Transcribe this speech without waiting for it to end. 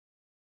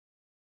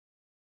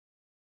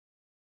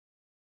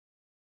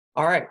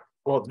All right.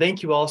 Well,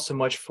 thank you all so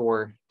much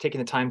for taking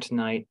the time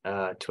tonight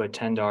to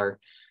attend our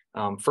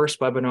first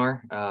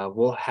webinar.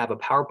 We'll have a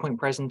PowerPoint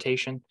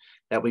presentation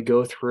that we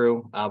go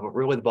through, but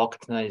really the bulk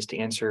of tonight is to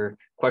answer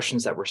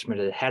questions that were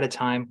submitted ahead of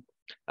time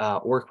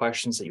or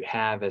questions that you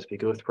have as we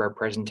go through our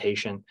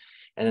presentation.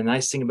 And the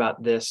nice thing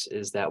about this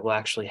is that we'll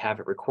actually have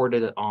it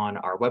recorded on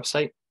our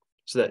website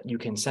so that you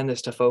can send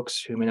this to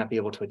folks who may not be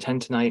able to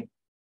attend tonight,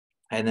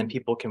 and then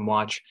people can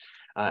watch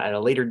at a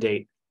later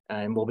date.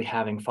 And we'll be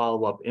having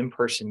follow-up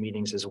in-person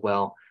meetings as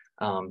well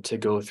to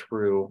go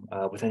through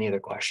with any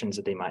other questions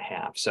that they might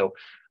have. So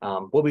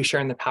we'll be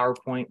sharing the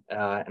PowerPoint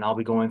and I'll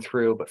be going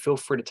through, but feel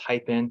free to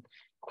type in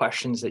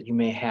questions that you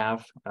may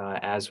have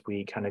as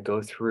we kind of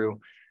go through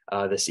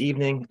this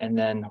evening, and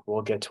then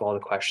we'll get to all the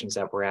questions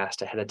that were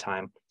asked ahead of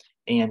time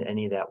and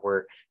any that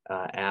were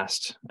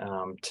asked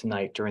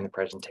tonight during the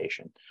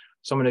presentation.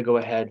 So I'm going to go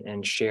ahead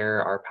and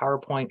share our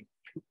PowerPoint.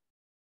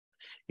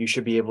 You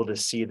should be able to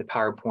see the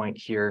PowerPoint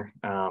here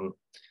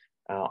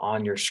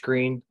on your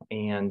screen,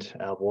 and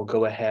we'll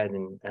go ahead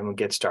and we'll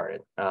get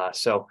started.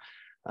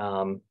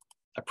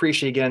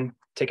 Appreciate again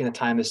taking the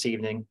time this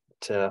evening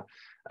to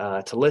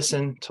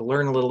listen, to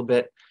learn a little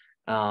bit.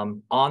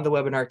 On the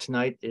webinar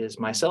tonight is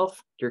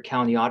myself, your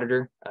county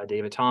auditor,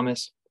 David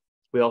Thomas.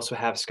 We also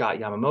have Scott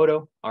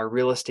Yamamoto, our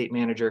real estate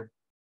manager,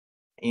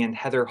 and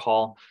Heather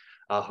Hall,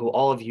 who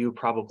all of you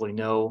probably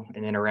know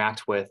and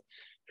interact with,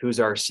 who's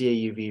our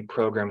CAUV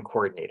program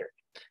coordinator.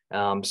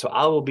 So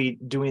I will be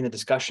doing the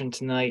discussion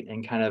tonight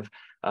and kind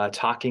of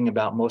talking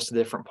about most of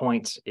the different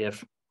points.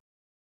 If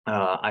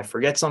I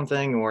forget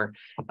something or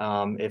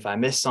if I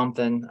miss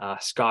something,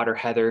 Scott or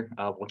Heather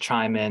will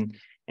chime in,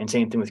 and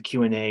same thing with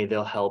Q&A.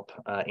 They'll help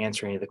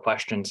answer any of the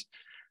questions.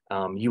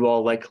 You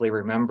all likely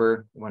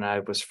remember when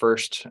I was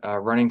first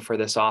running for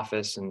this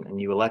office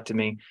and you elected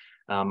me,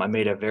 I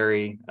made a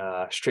very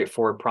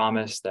straightforward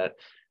promise that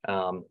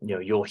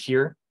you'll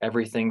hear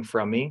everything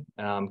from me,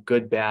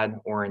 good, bad,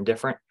 or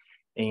indifferent,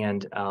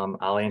 and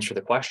I'll answer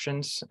the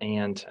questions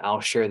and I'll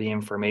share the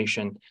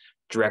information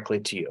directly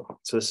to you.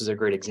 So this is a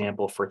great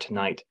example for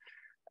tonight.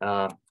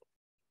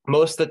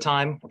 Most of the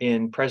time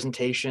in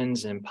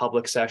presentations and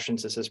public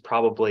sessions, this is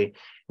probably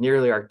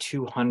nearly our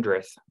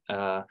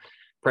 200th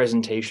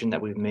presentation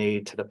that we've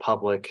made to the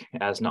public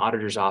as an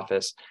auditor's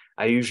office.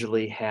 I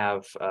usually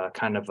have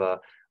kind of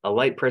a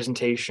light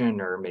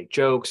presentation or make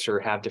jokes or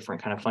have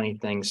different kind of funny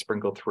things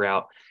sprinkled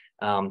throughout.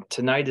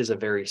 Tonight is a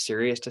very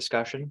serious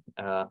discussion,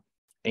 and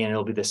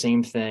it'll be the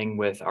same thing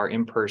with our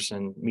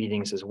in-person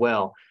meetings as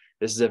well.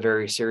 This is a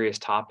very serious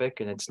topic,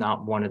 and it's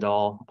not one at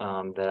all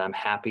that I'm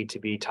happy to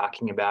be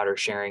talking about or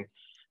sharing.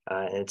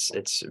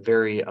 It's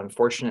very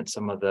unfortunate,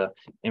 some of the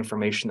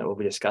information that we'll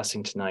be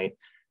discussing tonight.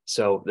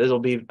 So this will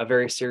be a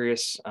very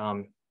serious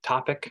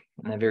topic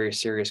and a very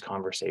serious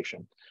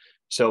conversation.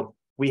 So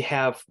we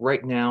have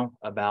right now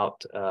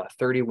about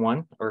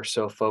 31 or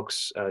so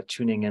folks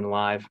tuning in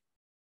live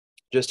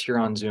just here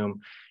on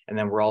Zoom. And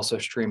then we're also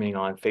streaming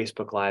on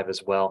Facebook Live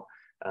as well.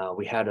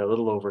 We had a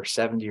little over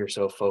 70 or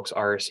so folks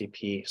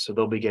RSVP, so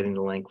they'll be getting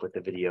the link with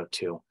the video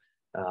too.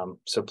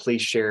 So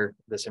please share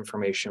this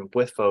information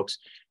with folks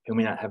who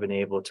may not have been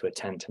able to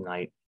attend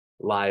tonight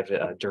live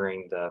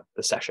during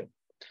the session.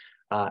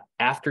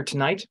 After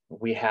tonight,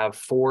 we have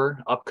 4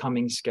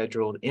 upcoming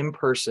scheduled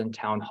in-person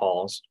town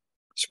halls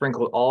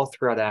sprinkled all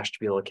throughout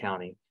Ashtabula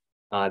County.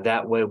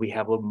 That way we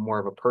have a little more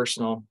of a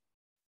personal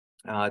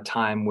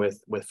time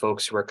with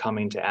folks who are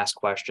coming to ask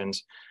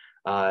questions.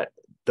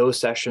 Those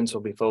sessions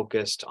will be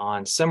focused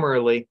on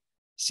similarly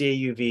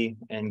CAUV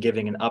and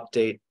giving an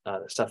update,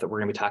 stuff that we're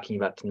going to be talking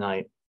about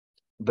tonight,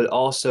 but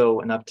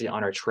also an update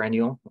on our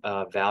triennial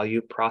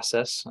value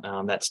process,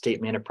 that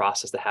state mandated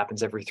process that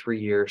happens every 3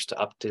 years to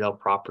update all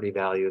property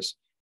values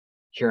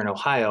here in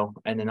Ohio.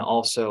 And then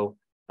also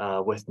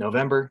with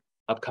November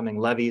upcoming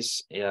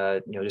levies,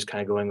 just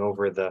kind of going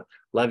over the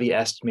levy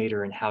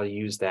estimator and how to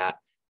use that.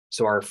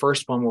 So our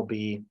first one will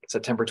be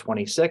September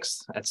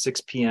 26th at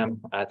 6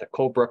 p.m. at the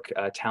Colebrook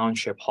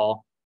Township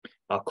Hall.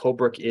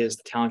 Colebrook is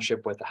the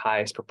township with the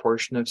highest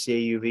proportion of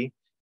CAUV.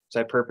 So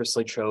I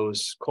purposely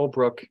chose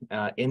Colebrook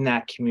in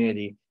that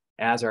community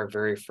as our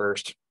very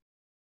first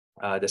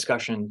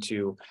discussion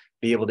to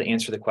be able to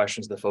answer the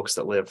questions of the folks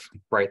that live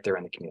right there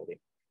in the community.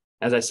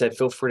 As I said,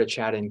 feel free to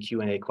chat in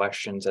Q&A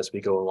questions as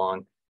we go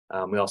along.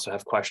 We also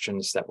have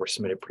questions that were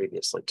submitted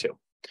previously too.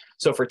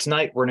 So for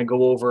tonight, we're going to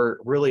go over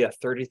really a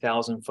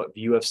 30,000-foot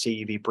view of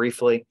CAUV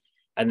briefly,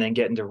 and then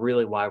get into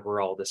really why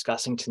we're all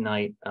discussing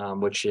tonight,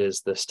 which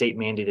is the state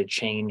mandated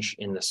change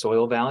in the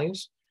soil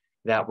values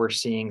that we're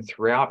seeing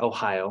throughout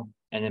Ohio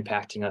and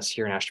impacting us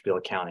here in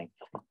Ashtabula County.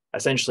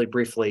 Essentially,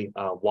 briefly,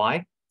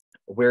 why?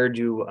 Where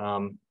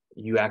do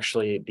you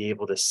actually be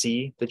able to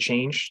see the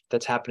change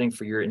that's happening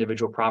for your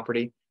individual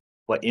property?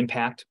 What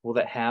impact will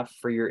that have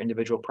for your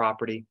individual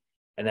property?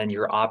 And then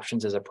your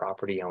options as a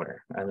property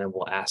owner. And then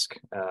we'll ask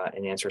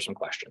and answer some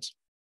questions.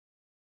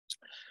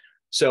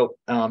 So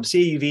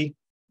CAUV,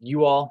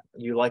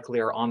 you likely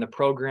are on the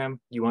program.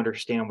 You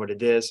understand what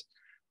it is.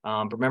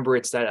 Remember,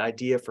 it's that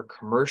idea for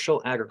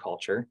commercial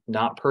agriculture,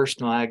 not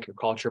personal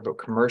agriculture, but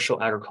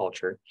commercial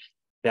agriculture,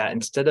 that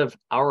instead of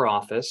our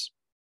office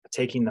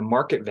taking the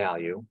market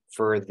value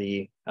for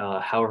the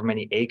however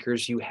many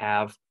acres you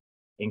have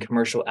in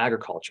commercial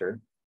agriculture,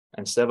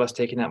 instead of us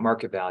taking that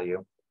market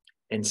value,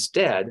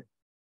 instead,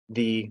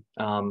 the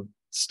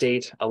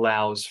state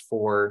allows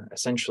for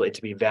essentially it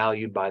to be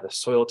valued by the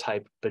soil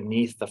type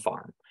beneath the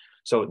farm.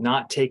 So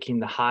not taking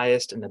the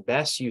highest and the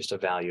best use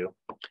of value,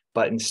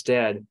 but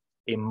instead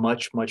a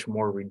much, much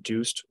more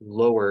reduced,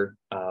 lower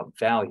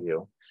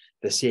value,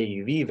 the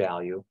CAUV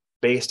value,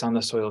 based on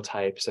the soil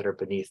types that are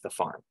beneath the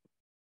farm.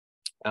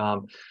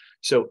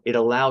 So it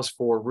allows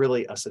for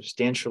really a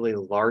substantially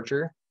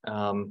larger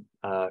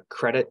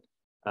credit,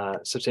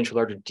 substantially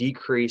larger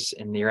decrease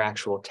in your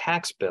actual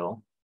tax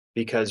bill,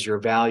 because your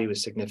value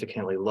is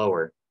significantly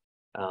lower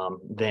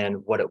than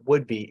what it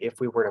would be if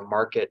we were to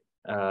market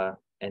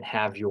and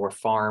have your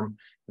farm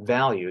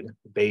valued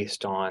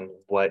based on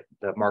what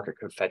the market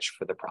could fetch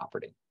for the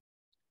property.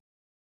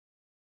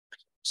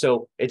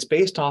 So it's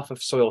based off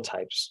of soil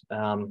types.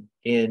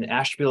 In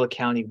Ashtabula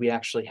County, we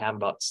actually have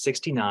about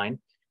 69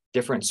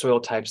 different soil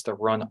types that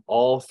run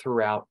all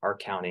throughout our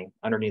county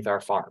underneath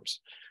our farms.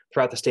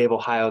 Throughout the state of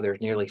Ohio,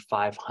 there's nearly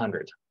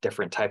 500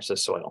 different types of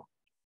soil.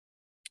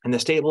 And the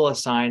state will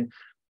assign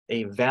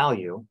a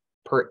value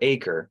per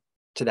acre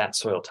to that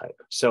soil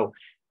type. So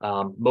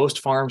most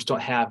farms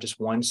don't have just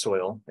one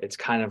soil. It's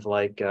kind of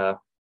like,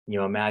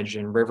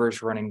 imagine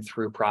rivers running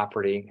through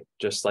property,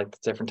 just like the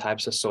different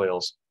types of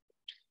soils.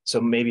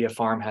 So maybe a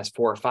farm has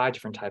 4 or 5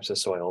 different types of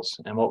soils.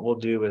 And what we'll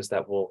do is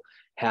that we'll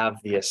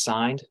have the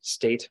assigned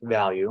state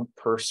value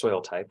per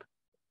soil type.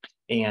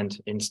 And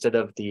instead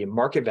of the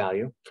market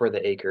value for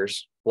the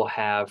acres, we'll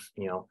have,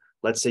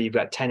 let's say you've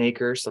got 10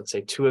 acres. Let's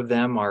say 2 of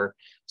them are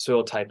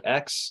soil type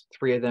X,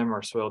 3 of them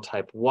are soil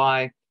type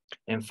Y,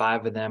 and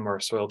 5 of them are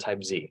soil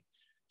type Z.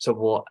 So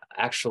we'll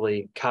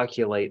actually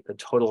calculate the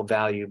total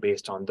value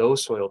based on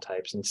those soil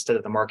types instead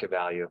of the market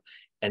value.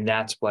 And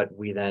that's what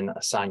we then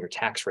assign your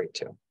tax rate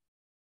to.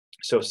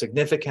 So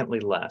significantly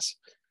less.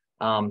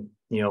 On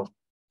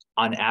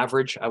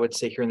average, I would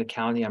say here in the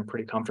county, I'm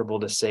pretty comfortable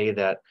to say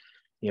that,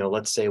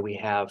 let's say we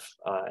have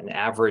an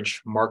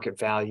average market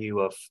value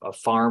of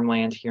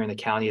farmland here in the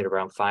county at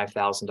around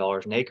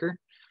 $5,000 an acre.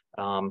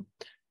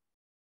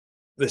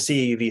 The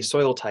CAUV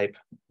soil type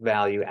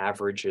value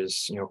average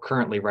is,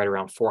 currently right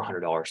around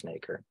 $400 an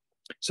acre.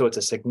 So it's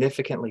a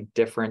significantly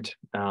different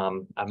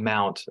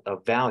amount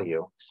of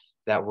value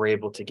that we're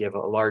able to give a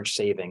large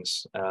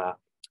savings.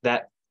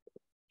 That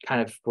kind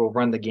of will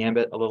run the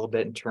gambit a little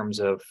bit in terms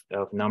of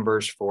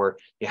numbers for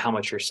how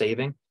much you're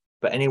saving,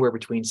 but anywhere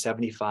between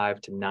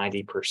 75 to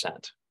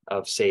 90%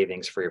 of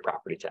savings for your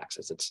property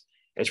taxes.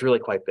 It's really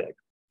quite big.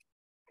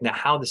 Now,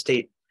 how the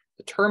state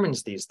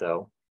determines these,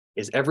 though,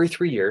 is every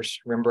 3 years.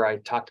 Remember, I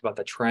talked about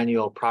the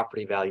triennial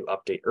property value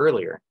update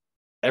earlier.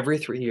 Every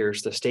 3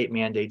 years, the state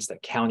mandates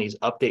that counties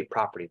update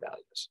property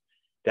values.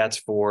 That's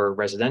for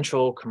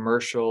residential,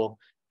 commercial,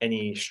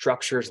 any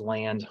structures,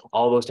 land,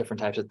 all those different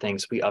types of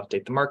things. We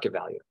update the market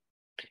value.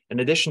 In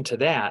addition to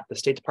that, the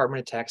State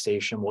Department of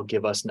Taxation will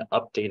give us an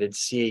updated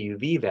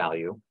CAUV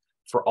value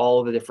for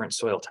all the different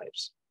soil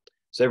types.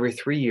 So every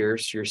 3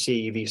 years, your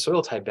CAUV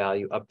soil type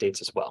value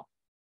updates as well.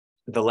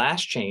 The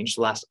last change,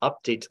 the last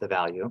update to the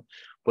value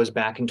was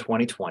back in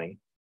 2020.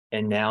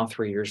 And now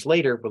 3 years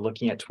later, we're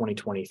looking at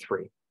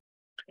 2023.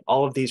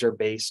 All of these are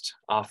based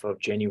off of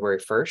January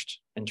 1st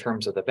in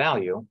terms of the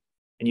value,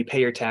 and you pay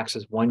your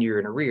taxes 1 year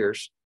in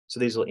arrears. So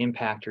these will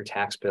impact your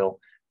tax bill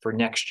for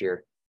next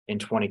year in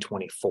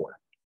 2024.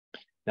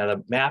 Now,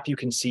 the map you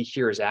can see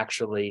here is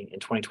actually in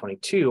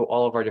 2022,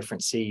 all of our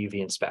different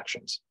CAUV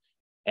inspections.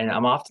 And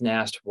I'm often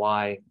asked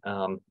why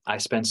I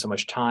spend so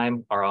much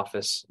time. Our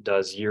office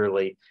does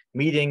yearly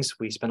meetings.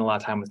 We spend a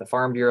lot of time with the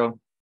Farm Bureau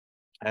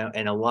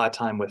and a lot of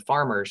time with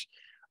farmers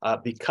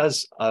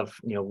because of,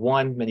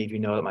 one, many of you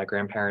know that my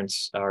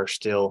grandparents are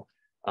still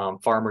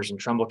farmers in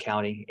Trumbull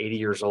County, 80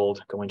 years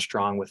old, going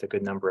strong with a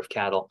good number of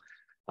cattle.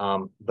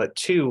 But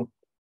 2,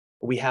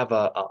 we have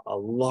a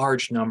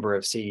large number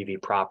of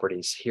CAUV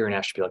properties here in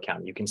Ashtabula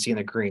County. You can see in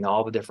the green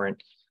all the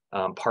different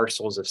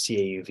parcels of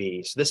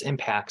CAUV. So this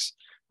impacts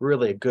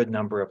really a good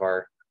number of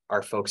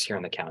our folks here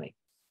in the county.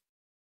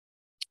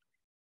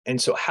 And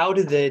so how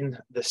did then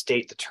the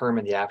state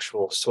determine the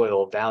actual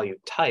soil value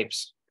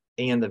types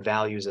and the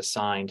values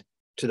assigned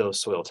to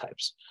those soil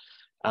types?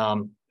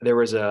 There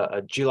was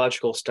a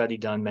geological study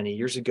done many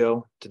years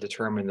ago to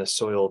determine the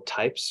soil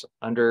types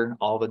under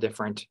all the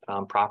different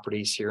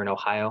properties here in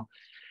Ohio.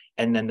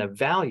 And then the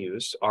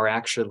values are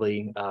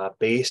actually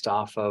based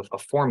off of a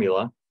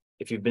formula.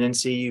 If you've been in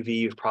CAUV,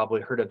 you've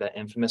probably heard of that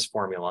infamous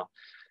formula.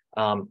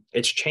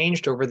 It's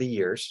changed over the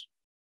years.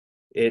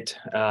 It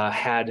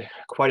had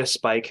quite a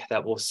spike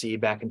that we'll see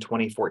back in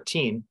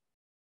 2014.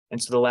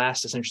 And so the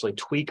last essentially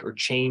tweak or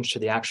change to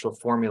the actual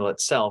formula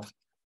itself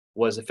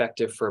was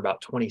effective for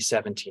about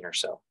 2017 or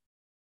so.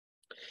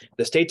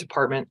 The State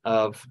Department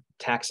of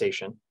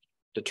Taxation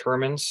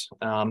determines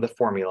the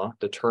formula,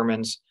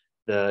 determines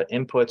the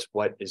inputs,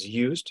 what is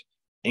used,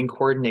 in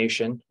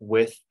coordination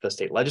with the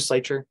state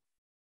legislature,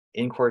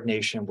 in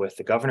coordination with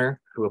the governor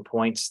who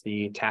appoints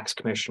the tax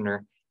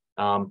commissioner.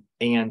 I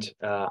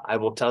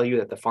will tell you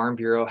that the Farm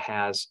Bureau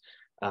has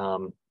a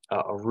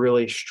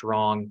really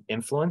strong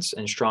influence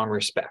and strong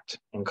respect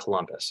in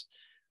Columbus.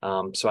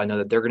 So I know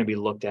that they're going to be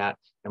looked at,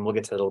 and we'll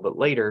get to that a little bit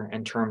later,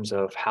 in terms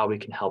of how we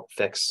can help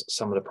fix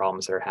some of the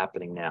problems that are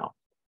happening now.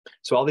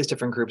 So all these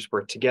different groups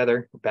worked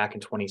together back in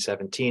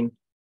 2017,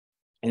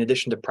 in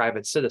addition to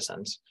private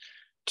citizens,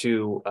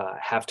 to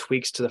have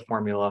tweaks to the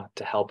formula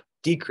to help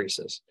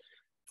decreases.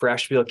 For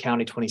Ashtabula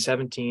County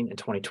 2017 and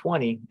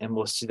 2020, and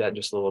we'll see that in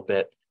just a little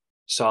bit,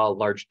 saw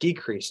large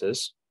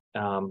decreases,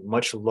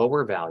 much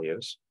lower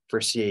values for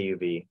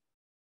CAUV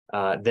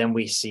than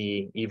we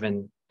see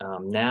even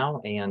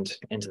now and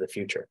into the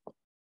future.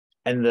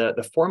 And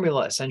the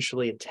formula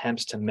essentially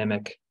attempts to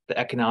mimic the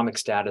economic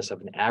status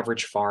of an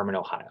average farm in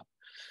Ohio.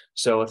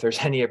 So if there's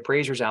any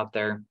appraisers out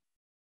there,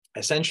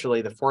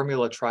 essentially the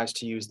formula tries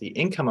to use the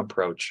income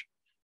approach,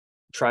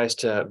 tries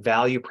to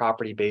value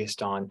property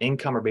based on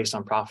income or based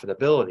on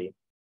profitability,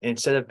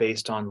 instead of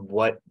based on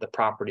what the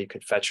property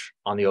could fetch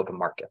on the open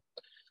market.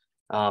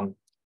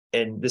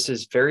 And this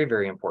is very,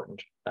 very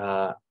important.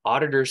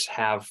 Auditors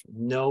have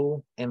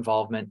no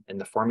involvement in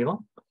the formula.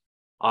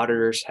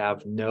 Auditors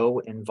have no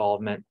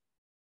involvement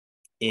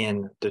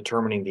in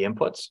determining the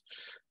inputs.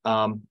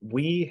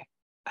 We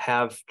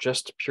have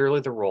just purely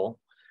the role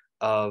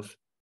of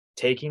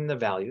taking the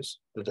values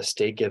that the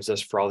state gives us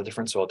for all the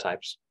different soil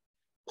types,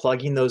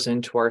 plugging those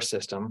into our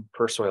system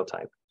per soil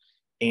type,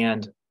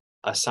 and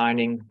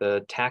assigning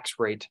the tax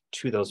rate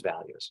to those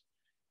values.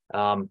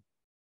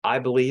 I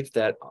believe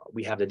that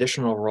we have an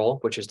additional role,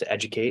 which is to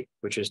educate,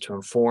 which is to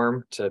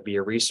inform, to be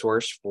a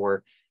resource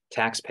for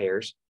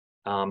taxpayers.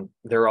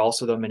 There are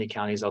also, though, many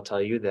counties, I'll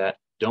tell you, that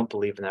don't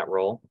believe in that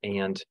role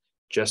and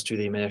just do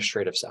the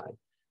administrative side.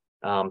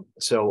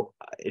 So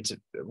I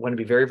want to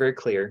be very, very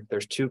clear.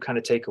 There's two kind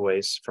of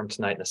takeaways from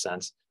tonight, in a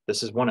sense.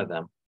 This is one of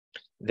them,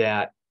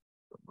 that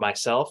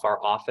myself,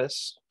 our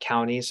office,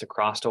 counties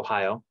across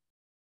Ohio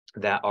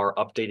that are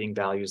updating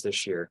values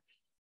this year,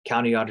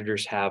 county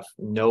auditors have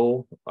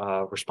no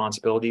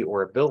responsibility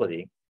or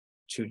ability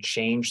to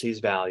change these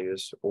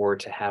values or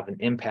to have an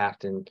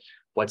impact in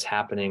what's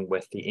happening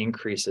with the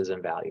increases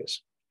in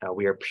values.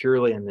 We are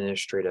purely an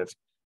administrative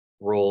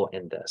role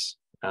in this.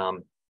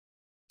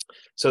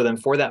 So then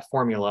for that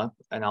formula,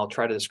 and I'll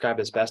try to describe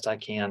it as best I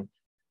can,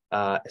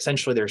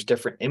 essentially there's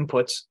different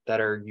inputs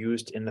that are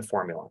used in the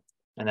formula,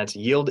 and that's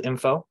yield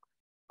info,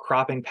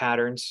 cropping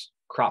patterns,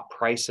 crop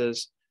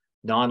prices,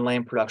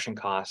 non-land production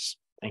costs,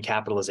 and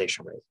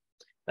capitalization rate.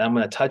 And I'm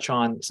going to touch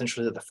on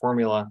essentially the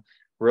formula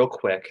real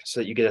quick so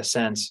that you get a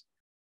sense.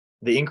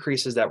 The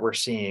increases that we're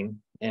seeing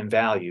in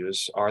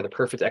values are the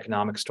perfect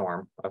economic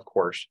storm, of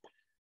course,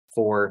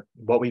 for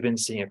what we've been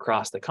seeing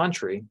across the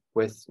country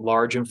with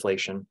large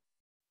inflation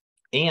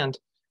and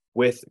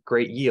with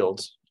great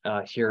yields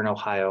here in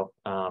Ohio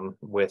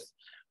with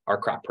our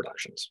crop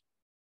productions.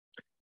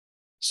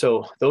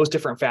 So those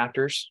different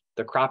factors,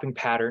 the cropping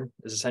pattern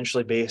is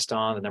essentially based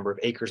on the number of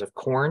acres of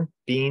corn,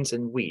 beans,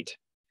 and wheat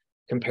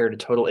compared to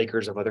total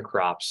acres of other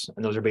crops,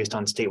 and those are based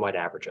on statewide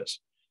averages.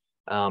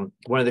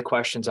 One of the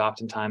questions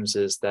oftentimes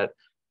is that,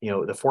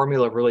 the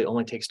formula really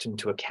only takes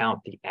into account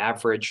the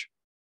average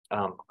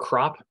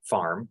crop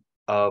farm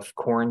of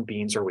corn,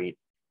 beans, or wheat,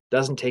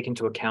 doesn't take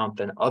into account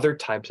then other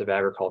types of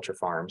agriculture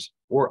farms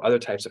or other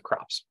types of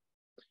crops.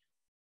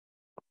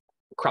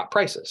 Crop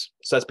prices.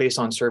 So that's based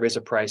on surveys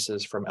of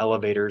prices from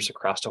elevators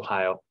across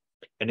Ohio,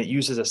 and it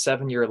uses a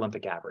 7-year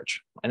Olympic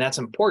average. And that's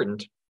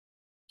important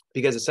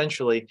because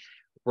essentially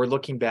we're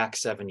looking back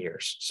 7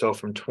 years. So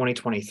from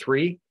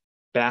 2023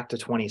 back to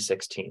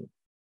 2016.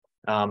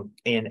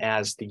 And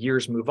as the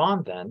years move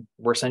on, then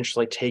we're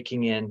essentially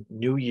taking in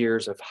new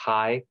years of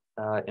high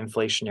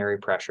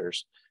inflationary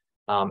pressures.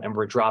 And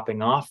we're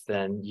dropping off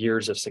then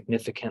years of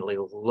significantly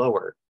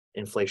lower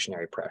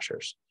inflationary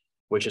pressures,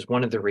 which is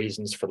one of the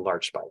reasons for the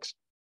large spikes.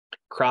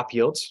 Crop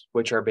yields,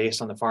 which are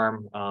based on the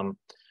Farm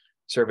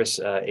Service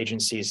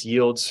Agency's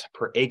yields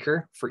per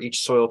acre for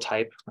each soil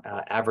type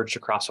averaged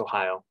across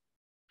Ohio.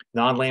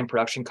 Non-land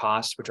production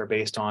costs, which are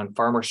based on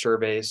farmer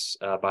surveys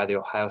by the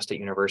Ohio State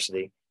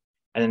University.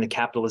 And then the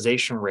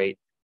capitalization rate,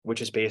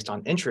 which is based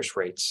on interest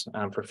rates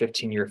for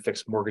 15-year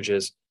fixed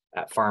mortgages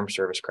at farm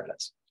service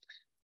credits.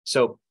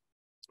 So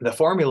the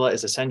formula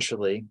is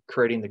essentially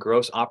creating the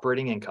gross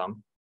operating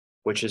income,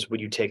 which is when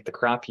you take the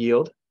crop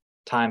yield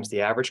times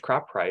the average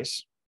crop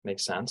price,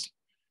 makes sense.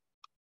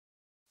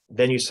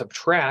 Then you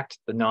subtract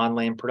the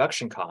non-land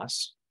production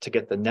costs to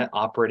get the net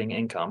operating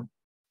income,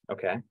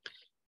 okay?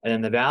 And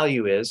then the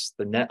value is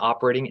the net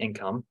operating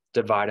income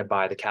divided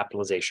by the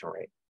capitalization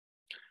rate.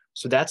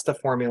 So that's the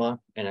formula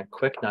in a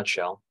quick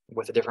nutshell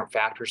with the different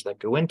factors that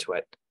go into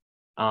it.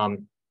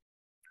 Like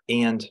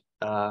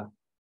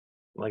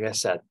I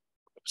said,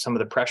 some of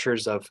the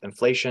pressures of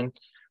inflation,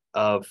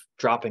 of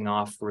dropping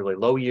off really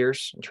low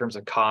years in terms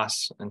of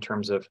costs, in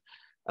terms of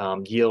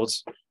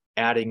yields,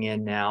 adding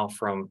in now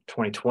from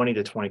 2020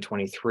 to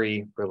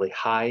 2023, really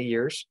high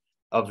years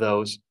of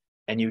those,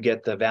 and you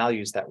get the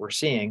values that we're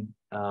seeing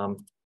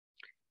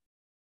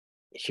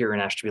here in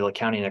Ashtabula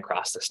County and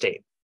across the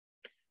state.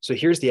 So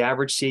here's the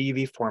average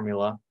CAUV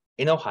formula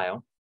in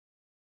Ohio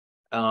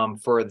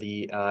for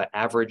the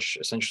average,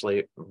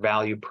 essentially,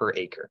 value per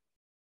acre.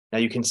 Now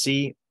you can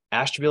see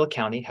Ashtabula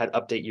County had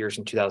update years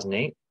in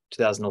 2008,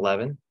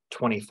 2011,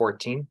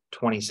 2014,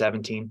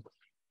 2017,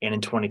 and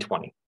in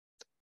 2020.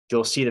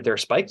 You'll see that there are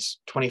spikes.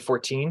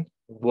 2014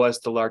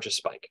 was the largest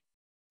spike.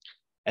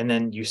 And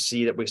then you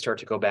see that we start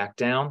to go back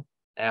down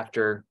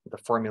after the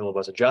formula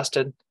was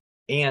adjusted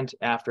and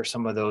after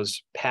some of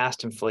those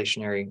past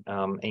inflationary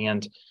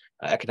and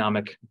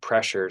economic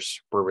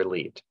pressures were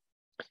relieved.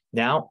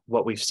 Now,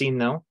 what we've seen,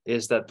 though,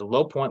 is that the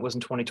low point was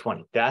in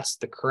 2020. That's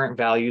the current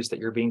values that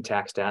you're being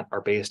taxed at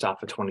are based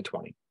off of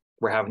 2020.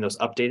 We're having those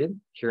updated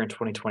here in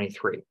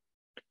 2023.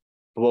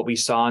 But what we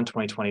saw in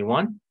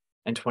 2021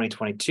 and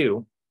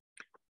 2022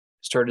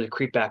 started to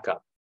creep back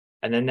up.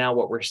 And then now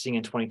what we're seeing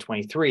in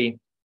 2023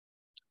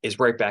 is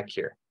right back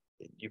here.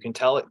 You can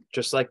tell it,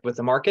 just like with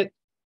the market,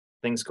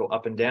 things go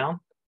up and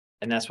down.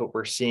 And that's what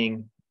we're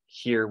seeing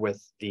here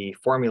with the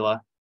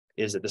formula,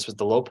 is that this was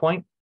the low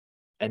point.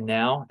 And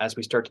now, as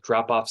we start to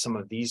drop off some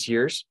of these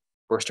years,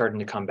 we're starting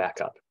to come back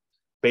up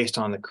based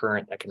on the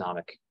current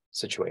economic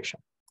situation.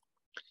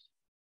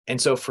 And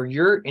so for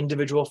your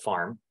individual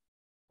farm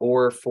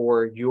or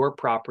for your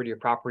property or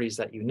properties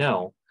that you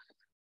know,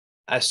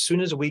 as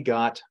soon as we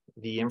got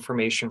the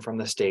information from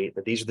the state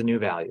that these are the new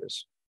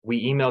values,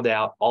 we emailed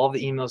out all of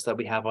the emails that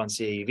we have on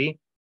CAUV,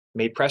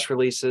 made press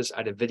releases,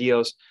 I did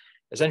videos.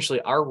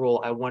 Essentially, our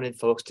role, I wanted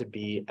folks to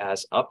be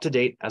as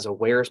up-to-date, as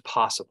aware as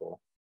possible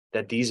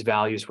that these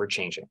values were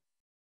changing.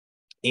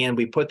 And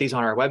we put these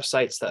on our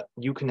websites so that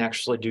you can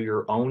actually do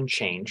your own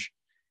change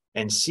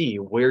and see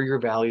where your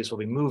values will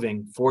be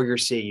moving for your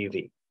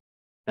CAUV.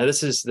 Now,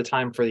 this is the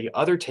time for the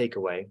other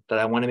takeaway that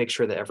I want to make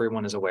sure that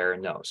everyone is aware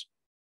and knows.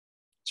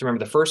 So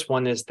remember, the first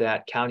one is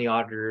that county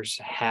auditors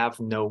have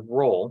no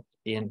role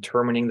in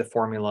determining the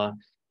formula,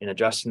 in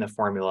adjusting the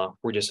formula.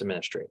 We just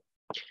administrate.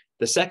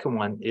 The second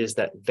one is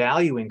that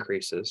value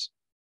increases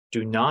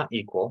do not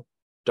equal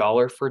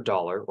dollar for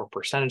dollar or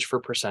percentage for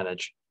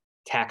percentage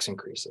tax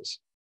increases.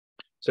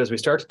 So as we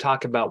start to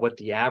talk about what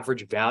the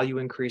average value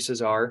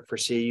increases are for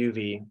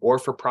CAUV or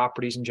for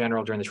properties in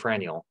general during the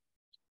triennial,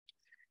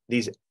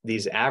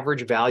 these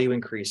average value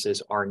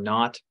increases are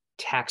not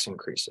tax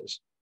increases.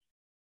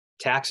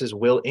 Taxes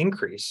will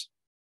increase,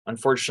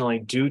 unfortunately,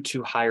 due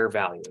to higher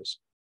values,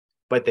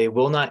 but they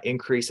will not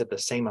increase at the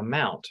same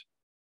amount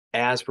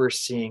as we're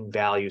seeing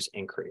values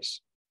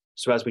increase.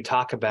 So as we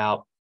talk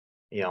about,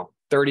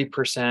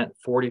 30%,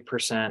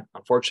 40%,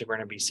 unfortunately, we're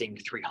going to be seeing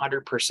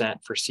 300%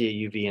 for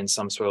CAUV in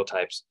some soil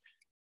types.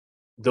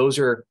 Those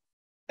are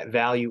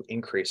value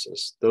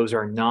increases. Those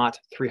are not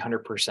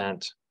 300%,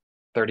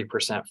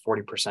 30%,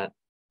 40%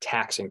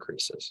 tax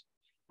increases.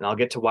 And I'll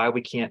get to why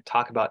we can't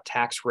talk about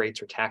tax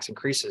rates or tax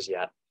increases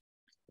yet,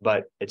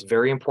 but it's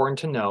very important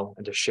to know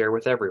and to share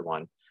with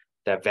everyone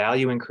that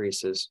value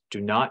increases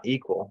do not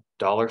equal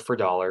dollar for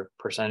dollar,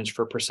 percentage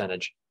for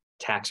percentage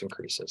tax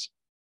increases.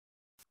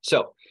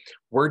 So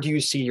where do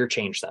you see your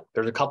change then?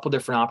 There's a couple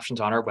different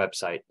options on our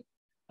website,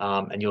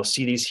 and you'll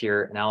see these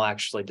here, and I'll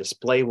actually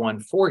display one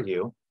for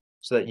you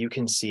so that you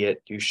can see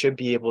it. You should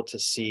be able to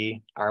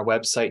see our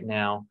website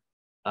now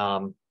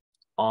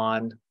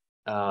on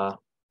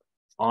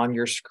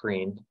your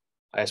screen.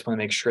 I just want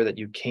to make sure that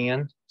you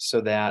can,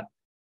 so that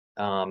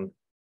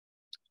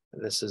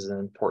this is an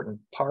important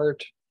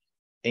part.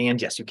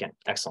 And yes, you can.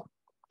 Excellent.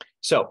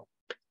 So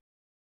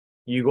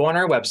you go on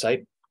our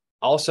website.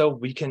 Also,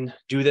 we can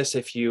do this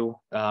if you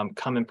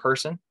come in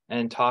person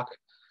and talk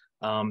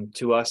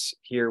to us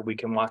here. We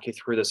can walk you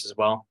through this as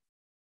well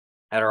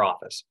at our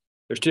office.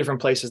 There's two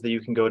different places that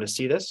you can go to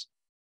see this.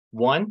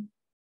 One,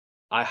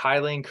 I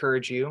highly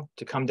encourage you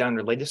to come down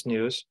to latest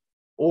news,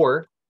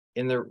 or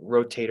in the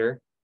rotator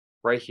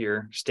right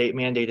here, state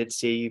mandated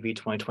CAUV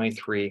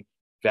 2023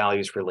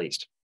 values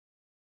released.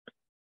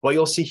 What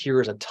you'll see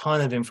here is a ton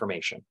of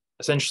information,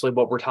 essentially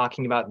what we're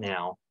talking about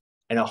now,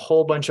 and a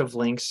whole bunch of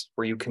links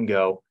where you can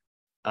go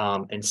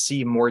and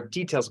see more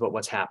details about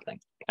what's happening.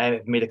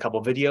 I've made a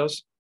couple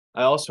videos.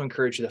 I also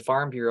encourage you, the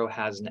Farm Bureau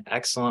has an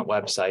excellent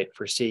website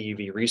for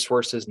CAUV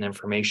resources and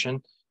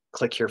information.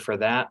 Click here for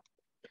that.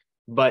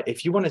 But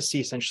if you want to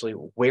see essentially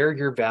where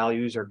your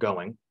values are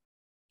going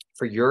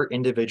for your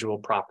individual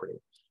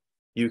property,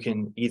 you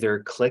can either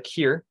click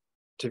here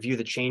to view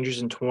the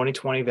changes in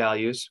 2020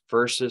 values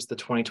versus the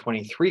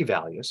 2023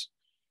 values.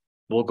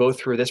 We'll go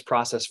through this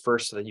process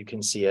first so that you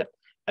can see it,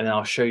 and then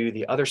I'll show you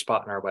the other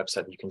spot on our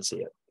website that you can see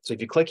it. So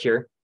if you click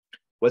here,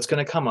 what's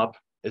going to come up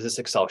is this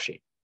Excel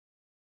sheet.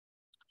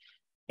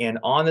 And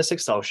on this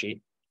Excel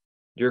sheet,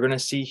 you're going to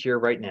see here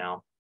right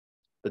now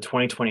the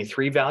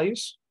 2023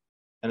 values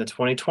and the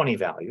 2020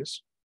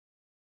 values.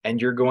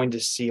 And you're going to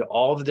see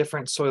all the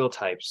different soil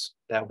types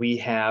that we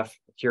have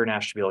here in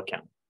Ashtabula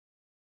County.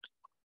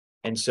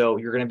 And so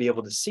you're going to be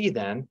able to see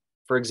then,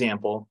 for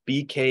example,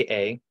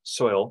 BKA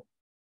soil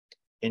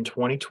in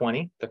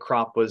 2020, the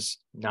crop was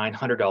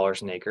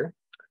 $900 an acre.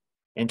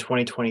 In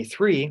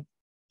 2023,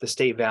 the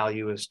state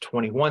value is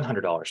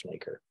 $2,100 an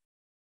acre.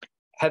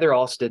 Heather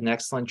also did an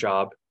excellent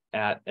job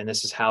at, and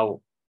this is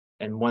how,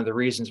 and one of the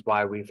reasons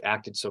why we've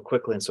acted so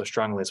quickly and so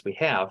strongly as we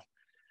have,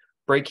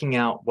 breaking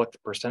out what the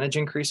percentage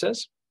increase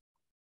is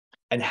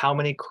and how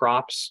many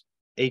crops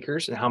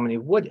acres and how many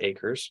wood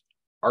acres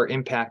are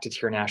impacted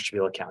here in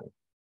Ashtabula County.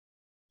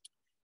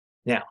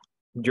 Now,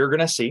 you're going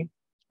to see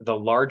the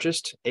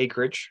largest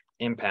acreage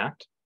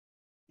impact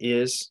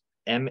is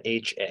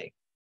MHA,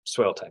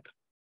 soil type.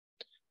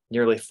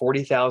 Nearly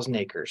 40,000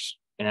 acres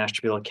in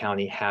Ashtabula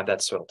County have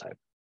that soil type.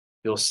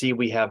 You'll see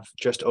we have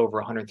just over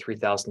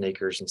 103,000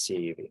 acres in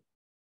CAUV,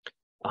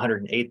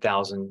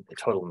 108,000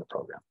 total in the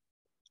program.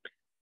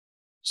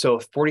 So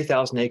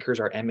 40,000 acres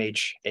are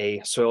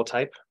MHA soil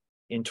type.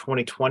 In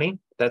 2020,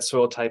 that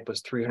soil type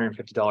was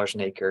 $350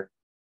 an acre.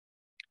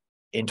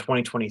 In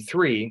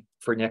 2023,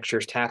 for next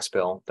year's tax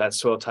bill, that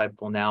soil type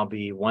will now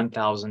be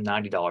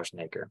 $1,090 an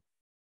acre.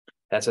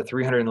 That's a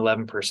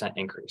 311%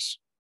 increase.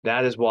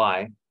 That is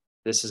why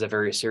this is a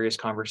very serious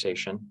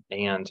conversation,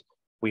 and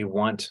we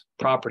want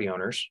property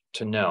owners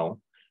to know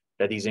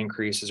that these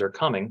increases are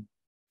coming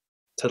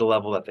to the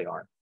level that they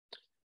are.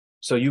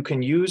 So you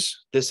can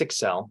use this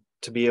Excel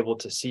to be able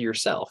to see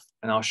yourself,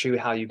 and I'll show you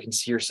how you can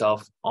see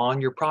yourself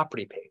on your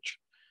property page.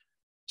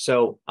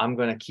 So I'm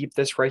going to keep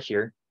this right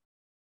here,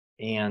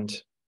 and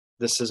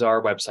this is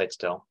our website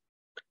still.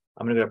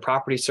 I'm going to go to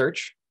property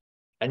search.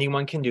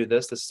 Anyone can do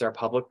this. This is our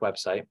public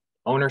website.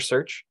 Owner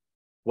search.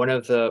 One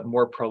of the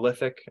more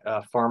prolific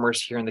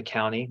farmers here in the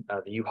county,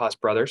 the Uhas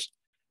brothers.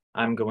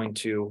 I'm going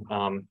to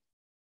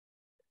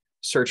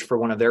search for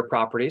one of their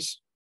properties.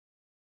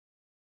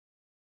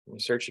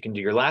 Search, you can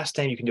do your last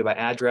name, you can do by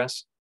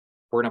address.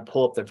 We're going to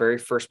pull up the very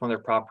first one of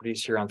their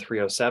properties here on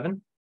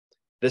 307.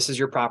 This is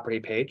your property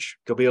page.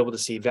 You'll be able to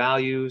see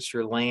values,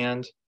 your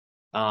land,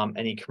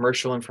 any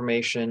commercial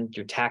information,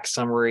 your tax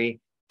summary.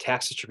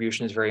 Tax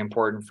distribution is very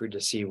important for you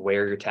to see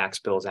where your tax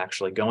bill is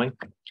actually going.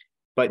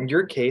 But in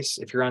your case,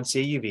 if you're on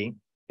CAUV,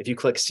 if you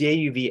click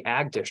CAUV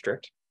Ag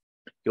District,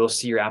 you'll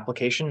see your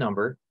application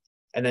number,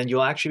 and then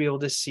you'll actually be able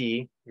to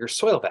see your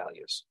soil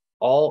values.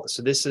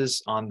 So this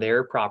is on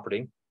their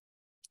property.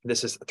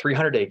 This is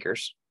 300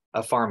 acres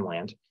of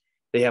farmland.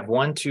 They have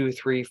 1, 2,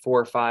 3,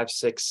 4, 5,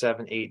 6,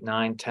 7, 8,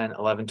 9, 10,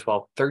 11,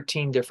 12,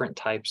 13 different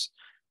types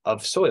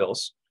of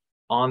soils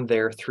on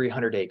their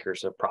 300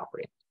 acres of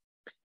property.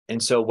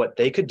 And so what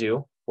they could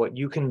do, what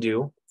you can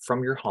do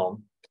from your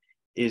home,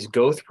 is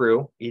go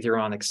through either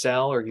on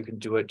Excel or you can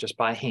do it just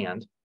by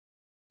hand.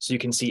 So you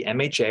can see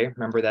MHA,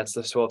 remember that's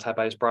the soil type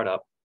I just brought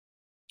up.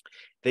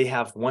 They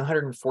have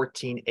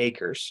 114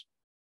 acres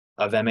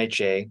of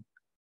MHA.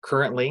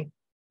 Currently,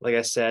 like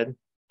I said,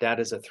 that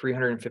is a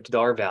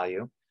 $350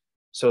 value.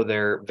 So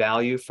their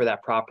value for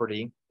that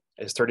property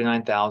is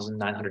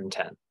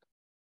 $39,910.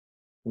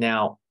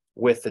 Now,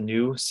 with the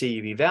new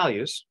CUV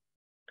values,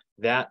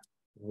 that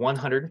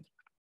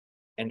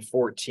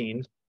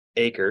 114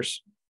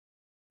 acres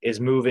is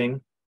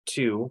moving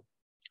to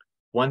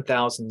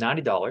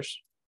 $1,090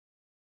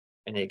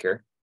 an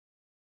acre.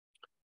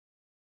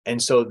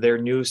 And so their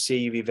new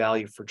CUV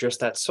value for just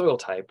that soil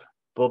type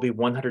will be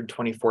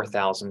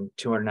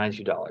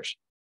 $124,292.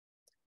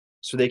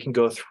 So they can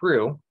go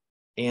through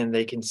and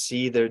they can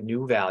see their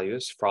new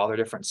values for all their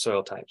different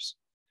soil types.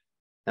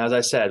 Now, as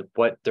I said,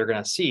 what they're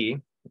going to see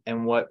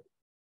and what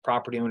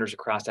property owners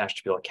across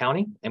Ashtabula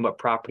County and what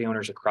property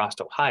owners across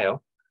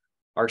Ohio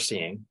are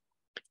seeing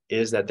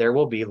is that there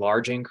will be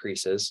large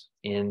increases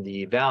in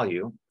the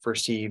value for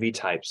CUV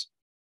types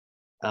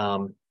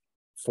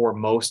for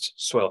most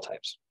soil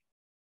types.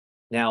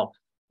 Now,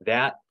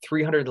 that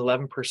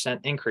 311%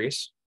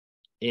 increase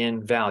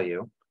in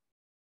value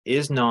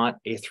is not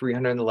a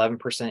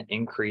 311%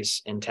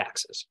 increase in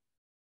taxes.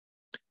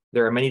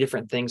 There are many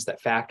different things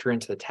that factor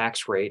into the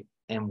tax rate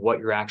and what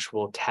your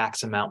actual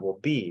tax amount will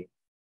be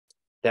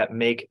that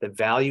make the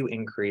value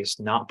increase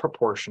not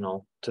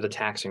proportional to the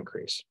tax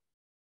increase.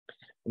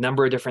 A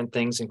number of different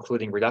things,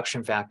 including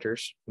reduction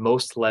factors.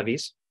 Most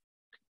levies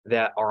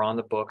that are on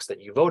the books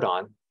that you vote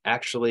on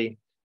actually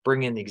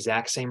bring in the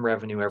exact same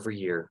revenue every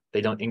year.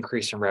 They don't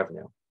increase in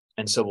revenue.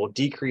 And so we'll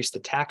decrease the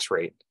tax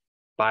rate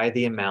by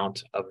the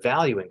amount of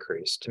value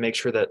increase to make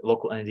sure that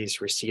local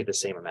entities receive the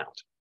same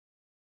amount.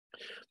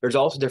 There's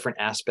also different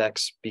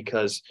aspects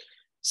because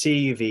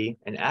CAUV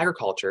and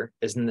agriculture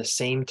is in the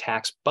same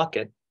tax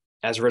bucket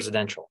as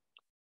residential.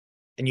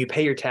 And you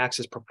pay your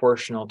taxes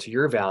proportional to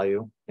your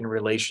value in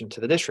relation to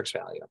the district's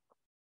value.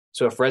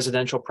 So if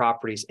residential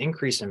properties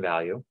increase in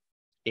value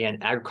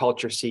and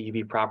agriculture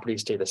CUV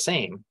properties stay the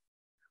same,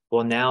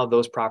 well, now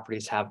those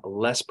properties have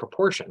less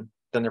proportion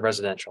than the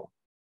residential.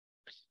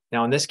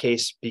 Now, in this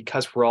case,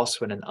 because we're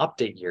also in an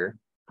update year,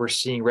 we're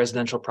seeing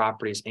residential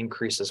properties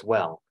increase as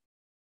well.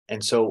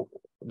 And so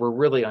we're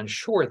really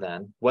unsure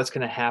then what's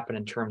going to happen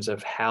in terms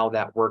of how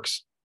that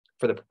works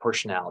for the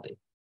proportionality.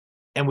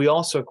 And we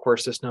also, of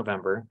course, this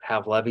November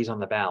have levies on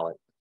the ballot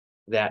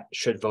that,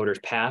 should voters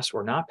pass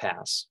or not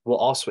pass, will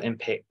also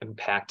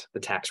impact the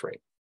tax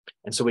rate.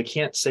 And so we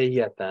can't say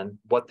yet then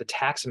what the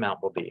tax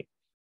amount will be,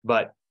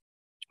 but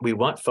we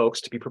want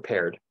folks to be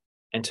prepared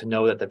and to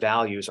know that the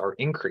values are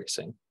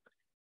increasing.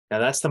 Now,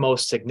 that's the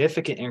most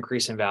significant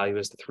increase in value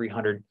is the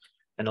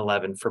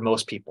 311 for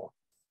most people.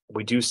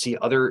 We do see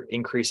other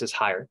increases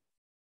higher.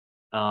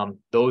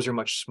 Those are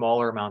much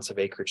smaller amounts of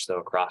acreage, though,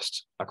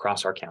 across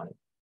our county.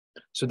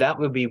 So that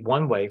would be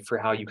one way for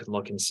how you can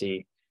look and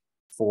see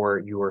for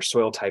your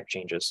soil type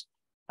changes.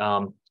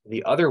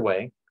 The other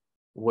way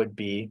would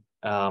be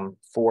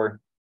for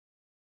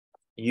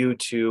you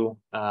to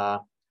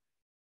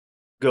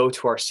go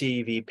to our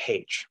CAUV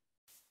page.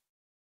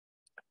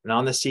 And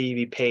on the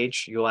CAUV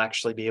page, you'll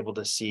actually be able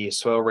to see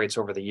soil rates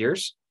over the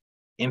years,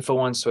 info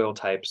on soil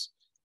types,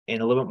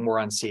 and a little bit more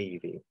on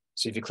CAUV.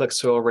 So if you click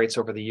soil rates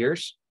over the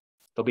years,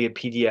 there'll be a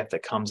PDF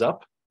that comes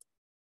up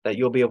that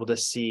you'll be able to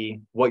see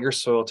what your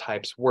soil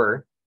types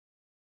were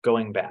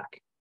going back.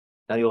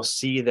 Now you'll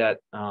see that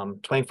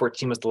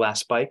 2014 was the last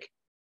spike.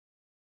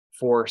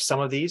 For some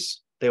of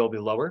these, they will be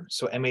lower.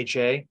 So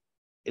MHA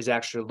is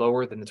actually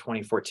lower than the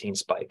 2014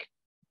 spike.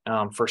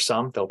 For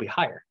some, they'll be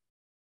higher.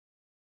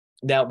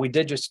 Now, we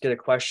did just get a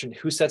question,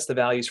 who sets the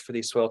values for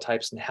these soil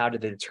types and how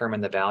did they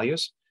determine the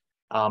values?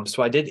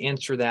 So I did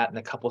answer that in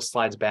a couple of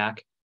slides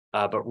back,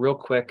 but real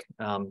quick,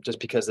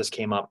 just because this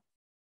came up,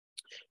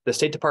 the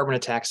State Department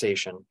of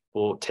Taxation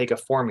will take a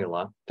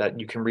formula that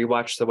you can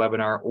rewatch the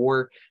webinar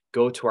or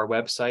go to our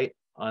website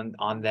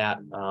on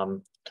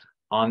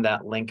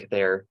that link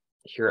there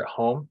here at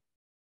home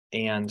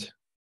and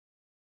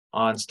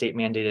on state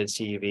mandated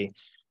CAUV.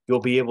 You'll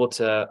be able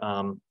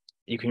to,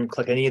 you can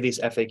click any of these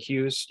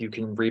FAQs. You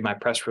can read my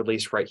press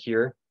release right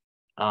here.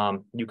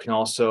 You can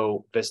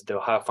also visit the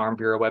Ohio Farm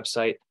Bureau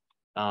website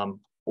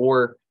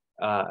or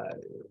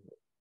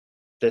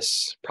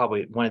this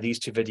probably one of these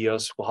two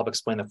videos will help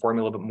explain the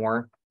formula a bit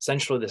more.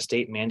 Essentially, the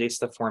state mandates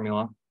the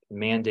formula,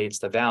 mandates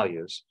the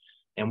values,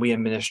 and we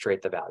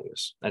administrate the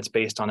values. That's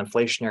based on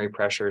inflationary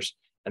pressures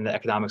and the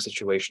economic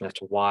situation as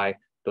to why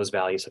those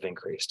values have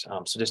increased.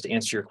 So just to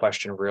answer your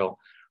question real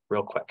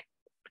quick.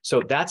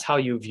 So that's how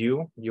you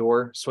view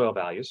your soil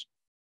values.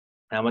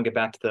 And I'm gonna get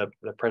back to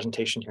the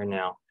presentation here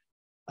now.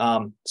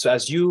 So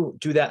as you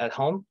do that at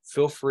home,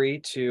 feel free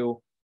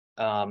to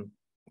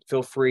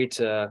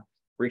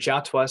reach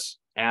out to us,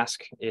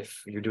 ask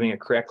if you're doing it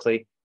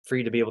correctly, for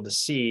you to be able to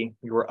see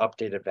your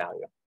updated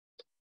value.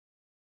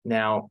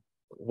 Now,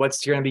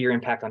 what's going to be your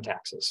impact on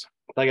taxes?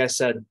 Like I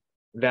said,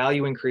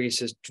 value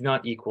increases do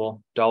not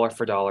equal dollar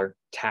for dollar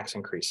tax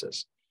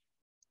increases.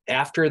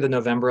 After the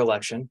November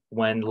election,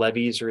 when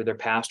levies are either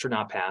passed or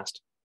not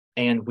passed,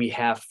 and we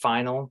have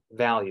final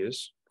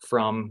values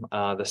from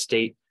the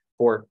state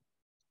for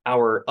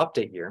our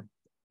update year,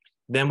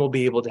 then we'll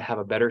be able to have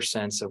a better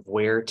sense of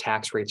where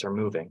tax rates are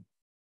moving.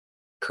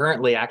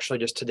 Currently, actually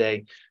just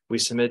today, we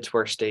submitted to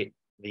our state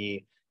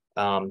the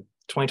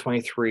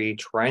 2023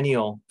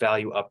 triennial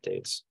value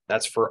updates.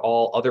 That's for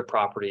all other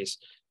properties,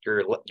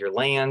 your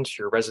land,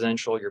 your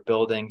residential, your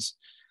buildings.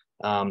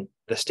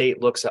 The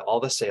state looks at all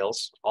the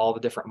sales, all the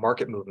different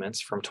market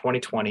movements from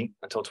 2020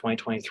 until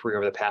 2023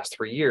 over the past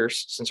 3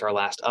 years since our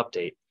last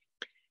update.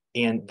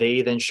 And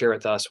they then share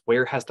with us,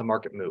 where has the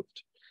market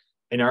moved?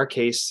 In our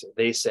case,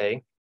 they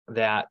say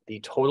that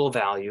the total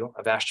value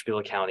of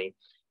Ashtabula County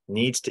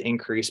needs to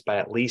increase by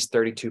at least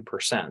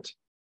 32%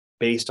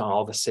 based on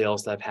all the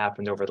sales that have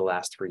happened over the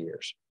last 3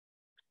 years.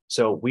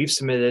 So we've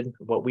submitted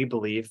what we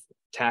believe,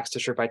 tax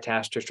district by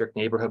tax district,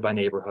 neighborhood by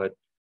neighborhood,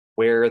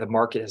 where the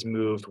market has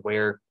moved,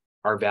 where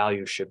our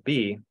value should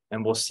be,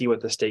 and we'll see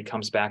what the state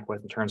comes back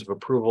with in terms of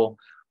approval,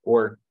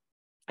 or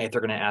if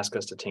they're going to ask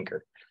us to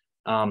tinker.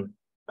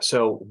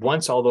 So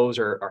once all those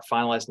are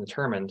finalized and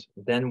determined,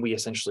 then we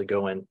essentially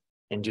go in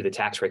and do the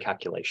tax rate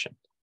calculation.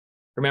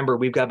 Remember,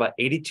 we've got about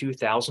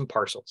 82,000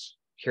 parcels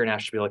here in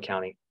Ashtabula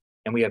County,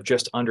 and we have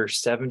just under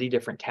 70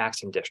 different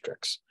taxing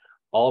districts,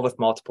 all with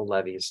multiple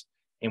levies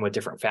and with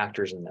different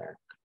factors in there.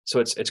 So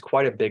it's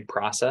quite a big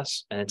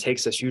process, and it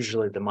takes us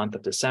usually the month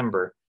of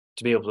December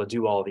to be able to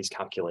do all of these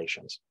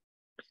calculations.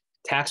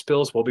 Tax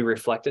bills will be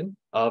reflected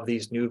of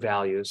these new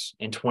values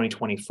in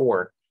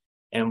 2024,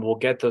 and we'll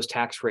get those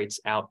tax rates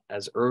out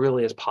as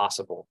early as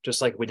possible, just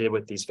like we did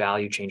with these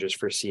value changes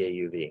for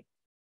CAUV.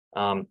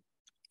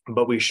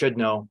 But we should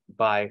know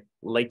by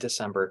late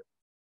December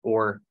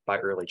or by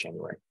early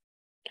January.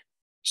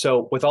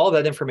 So with all of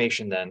that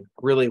information then,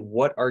 really,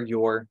 what are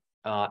your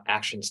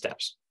action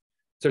steps?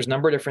 There's a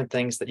number of different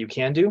things that you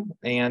can do,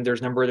 and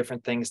there's a number of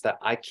different things that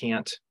I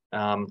can't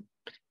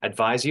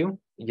advise you,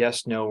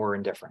 yes, no, or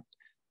indifferent.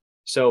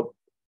 So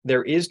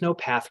there is no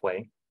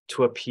pathway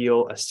to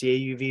appeal a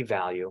CAUV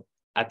value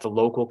at the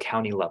local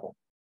county level.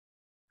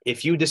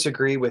 If you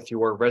disagree with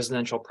your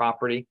residential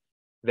property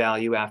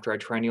value after a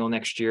triennial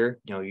next year,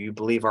 you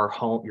believe your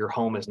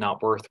home is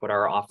not worth what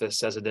our office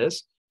says it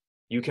is,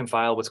 you can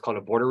file what's called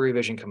a border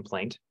revision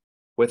complaint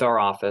with our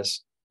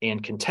office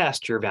and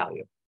contest your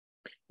value.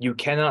 You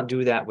cannot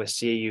do that with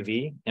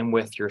CAUV and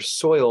with your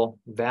soil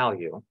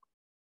value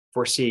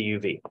for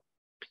CAUV.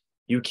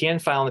 You can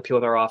file an appeal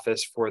with our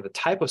office for the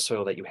type of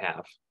soil that you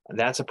have. And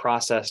that's a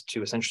process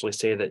to essentially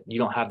say that you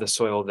don't have the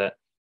soil that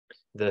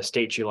the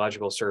State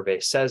Geological Survey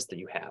says that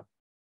you have.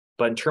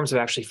 But in terms of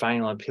actually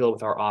filing an appeal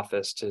with our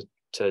office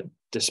to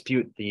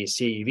dispute the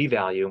CAUV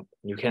value,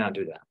 you cannot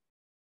do that.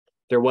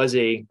 There was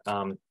a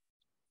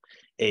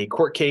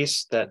court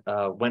case that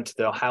went to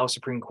the Ohio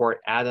Supreme Court,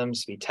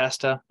 Adams v.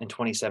 Testa in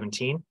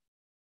 2017,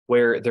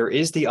 where there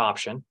is the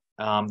option,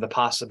 the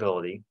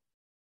possibility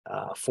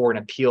for an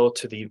appeal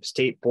to the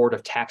State Board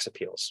of Tax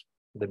Appeals,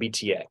 the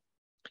BTA.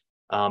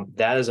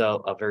 That is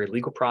a very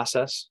legal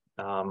process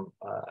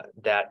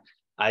that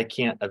I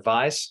can't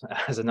advise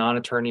as a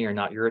non-attorney or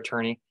not your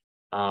attorney.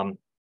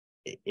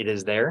 It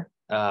is there,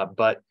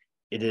 but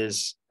it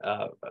is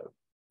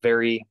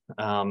very,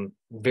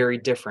 very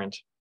different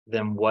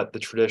than what the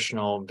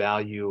traditional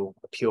value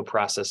appeal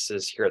process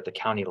is here at the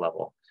county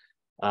level.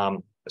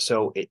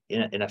 So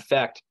in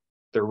effect,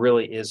 there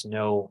really is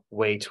no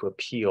way to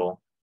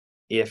appeal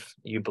if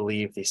you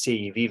believe the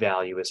CAUV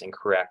value is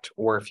incorrect,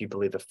 or if you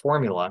believe the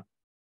formula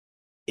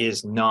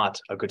is not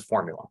a good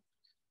formula.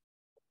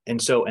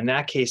 And so in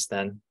that case,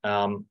 then,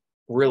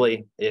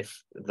 really,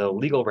 if the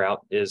legal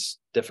route is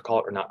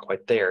difficult or not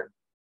quite there,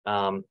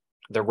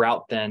 the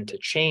route then to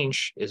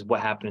change is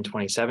what happened in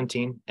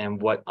 2017, and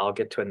what I'll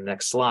get to in the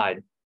next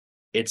slide.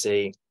 It's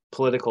a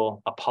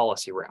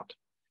policy route.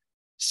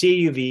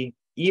 CAUV,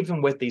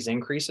 even with these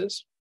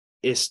increases,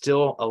 is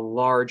still a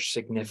large,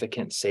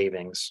 significant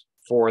savings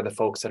for the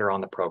folks that are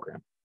on the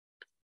program.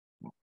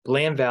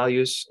 Land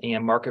values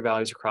and market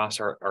values across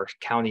our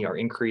county are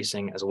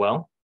increasing as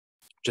well,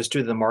 just due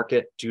to the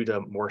market, due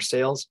to more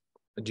sales,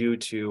 due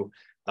to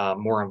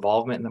more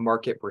involvement in the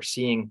market. We're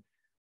seeing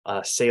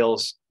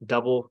sales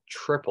double,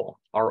 triple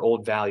our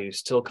old values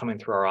still coming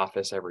through our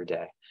office every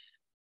day.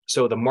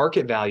 So the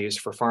market values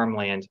for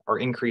farmland are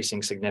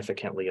increasing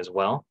significantly as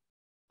well.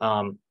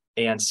 And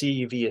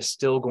CAUV is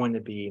still going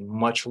to be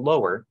much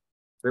lower.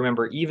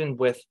 Remember, even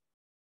with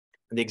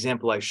the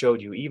example I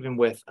showed you, even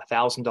with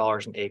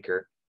 $1,000 an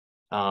acre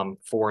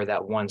for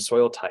that one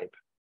soil type,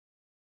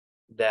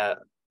 that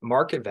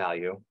market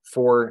value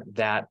for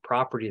that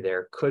property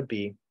there could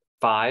be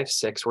 $5,000,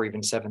 $6,000, or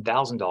even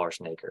 $7,000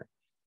 an acre.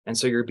 And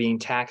so you're being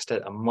taxed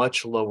at a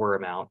much lower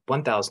amount,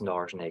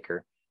 $1,000 an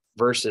acre,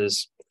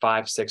 versus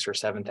 $5,000, $6,000, or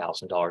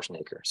 $7,000 an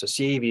acre. So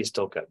CAUV is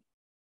still good.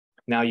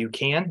 Now you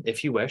can,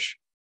 if you wish,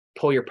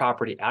 pull your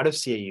property out of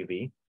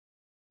CAUV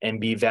and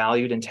be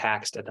valued and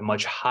taxed at the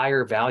much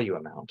higher value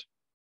amount.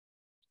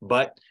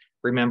 But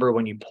remember,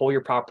 when you pull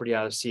your property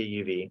out of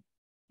CAUV,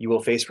 you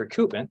will face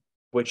recoupment,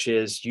 which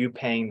is you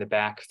paying the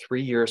back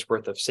 3 years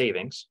worth of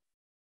savings.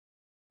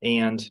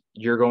 And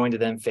you're going to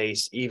then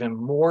face even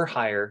more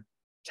higher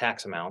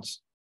tax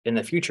amounts in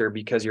the future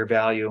because your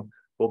value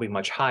will be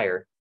much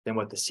higher than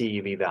what the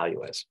CAUV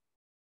value is.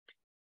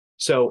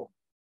 So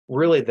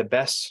really the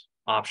best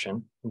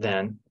option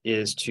then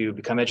is to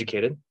become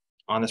educated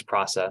on this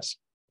process.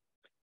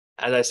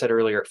 As I said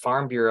earlier,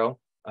 Farm Bureau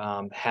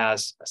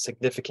has a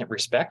significant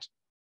respect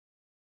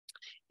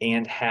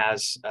and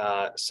has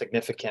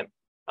significant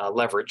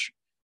leverage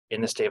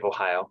in the state of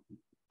Ohio.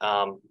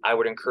 I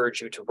would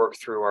encourage you to work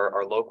through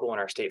our local and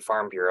our state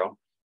Farm Bureau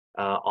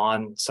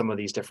on some of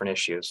these different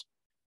issues,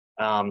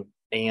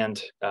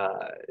 and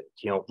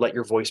let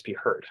your voice be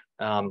heard.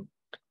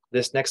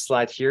 This next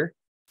slide here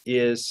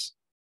is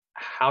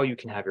how you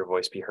can have your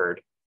voice be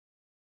heard.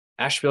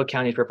 Ashtabula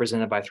County is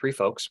represented by 3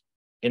 folks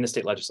in the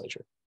state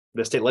legislature.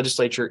 The state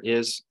legislature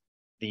is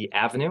the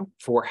avenue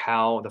for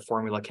how the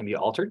formula can be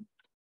altered,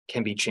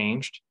 can be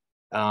changed,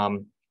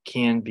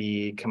 can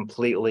be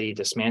completely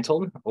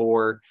dismantled,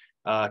 or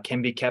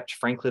can be kept,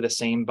 frankly, the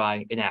same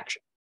by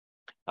inaction.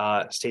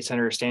 State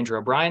Senator Sandra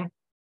O'Brien,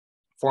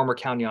 former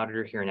county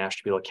auditor here in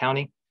Ashtabula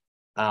County.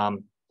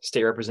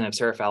 State Representative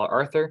Sarah Fowler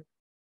Arthur,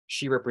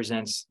 she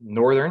represents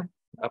northern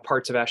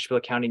parts of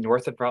Ashtabula County,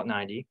 north of Route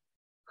 90.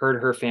 Her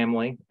and her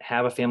family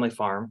have a family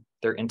farm.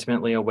 They're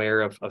intimately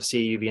aware of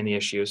CAUV and the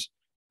issues.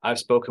 I've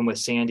spoken with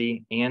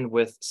Sandy and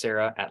with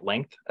Sarah at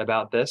length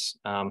about this,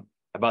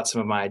 about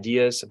some of my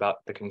ideas, about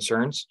the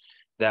concerns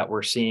that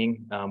we're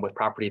seeing with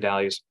property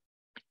values.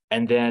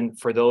 And then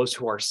for those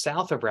who are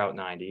south of Route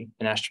 90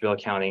 in Ashtabula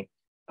County,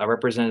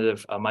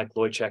 Representative Mike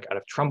Loychek out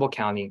of Trumbull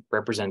County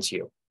represents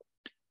you.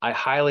 I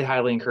highly,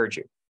 highly encourage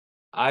you.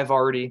 I've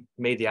already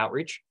made the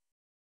outreach.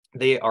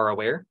 They are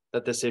aware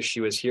that this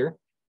issue is here.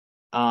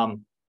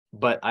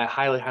 But I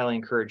highly, highly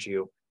encourage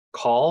you,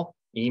 call,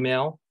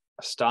 email,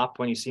 stop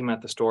when you see them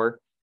at the store,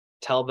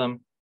 tell them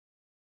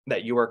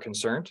that you are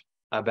concerned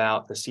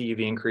about the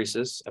CAUV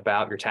increases,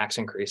 about your tax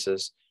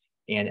increases,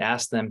 and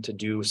ask them to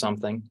do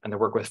something and to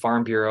work with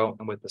Farm Bureau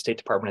and with the State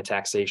Department of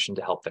Taxation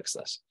to help fix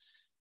this.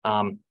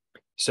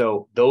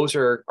 So those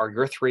are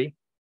your 3.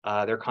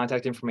 Their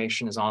contact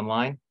information is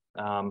online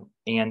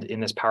and in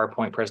this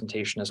PowerPoint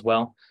presentation as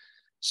well.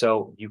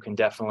 So you can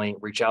definitely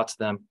reach out to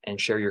them and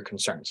share your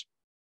concerns.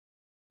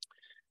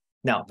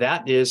 Now,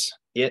 that is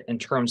it in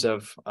terms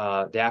of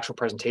the actual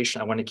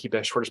presentation. I want to keep it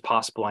as short as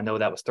possible. I know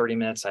that was 30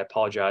 minutes. I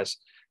apologize.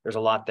 There's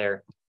a lot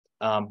there.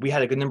 We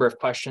had a good number of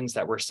questions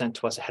that were sent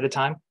to us ahead of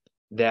time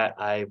that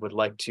I would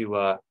like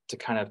to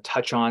kind of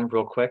touch on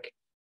real quick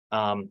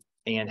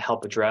and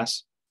help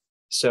address.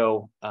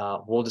 So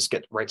we'll just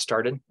get right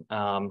started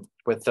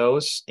with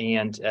those.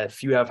 And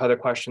if you have other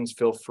questions,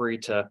 feel free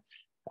to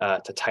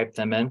type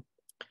them in.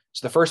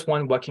 So the first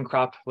one, what can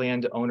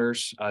cropland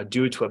owners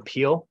do to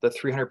appeal the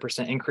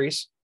 300%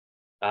 increase?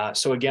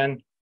 So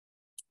again,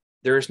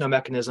 there is no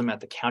mechanism at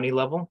the county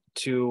level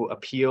to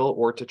appeal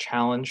or to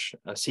challenge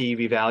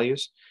CAUV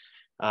values.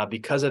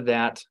 Because of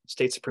that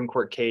state Supreme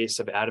Court case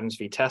of Adams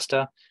v.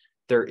 Testa,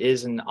 there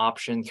is an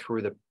option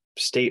through the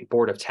State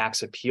Board of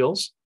Tax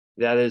Appeals.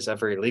 That is a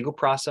very legal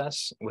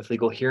process with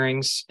legal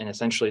hearings and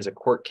essentially is a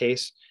court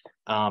case.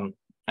 And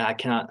I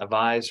cannot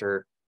advise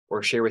or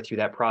share with you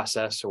that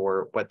process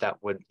or what that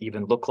would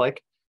even look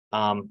like.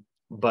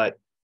 But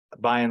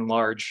by and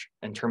large,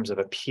 in terms of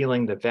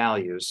appealing the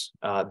values,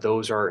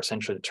 those are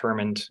essentially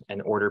determined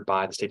and ordered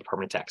by the State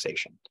Department of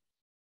Taxation.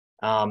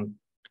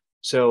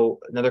 So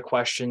another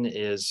question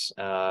is,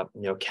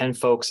 can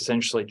folks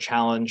essentially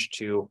challenge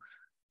to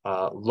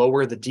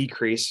lower the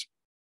decrease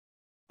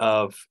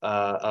of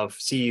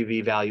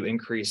CAUV value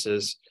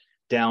increases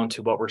down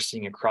to what we're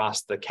seeing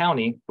across the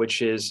county,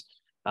 which is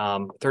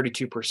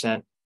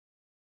 32%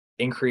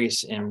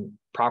 increase in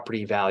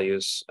property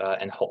values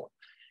in whole.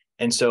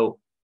 And so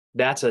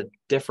that's a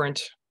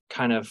different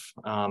kind of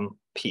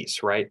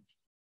piece, right?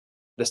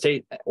 The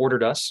state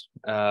ordered us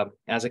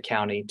as a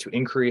county to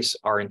increase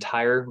our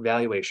entire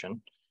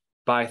valuation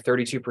by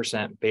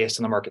 32% based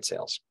on the market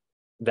sales.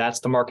 That's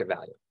the market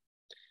value.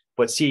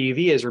 What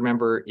CAUV is,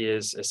 remember,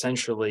 is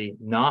essentially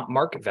not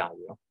market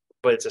value,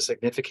 but it's a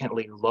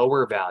significantly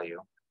lower value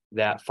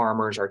that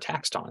farmers are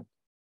taxed on.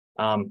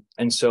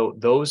 And so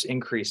those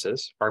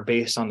increases are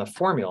based on the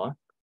formula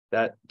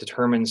that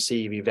determines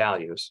CAUV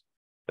values,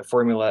 the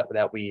formula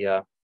that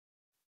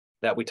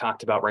we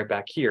talked about right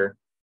back here.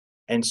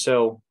 And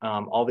so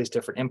all these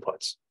different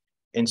inputs.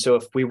 And so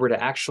if we were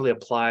to actually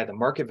apply the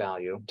market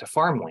value to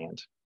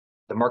farmland,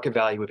 the market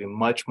value would be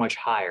much, much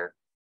higher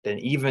than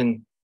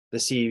even the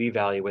CAUV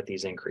value with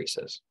these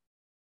increases.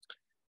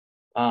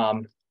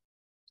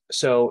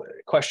 So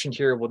question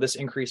here, will this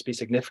increase be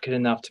significant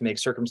enough to make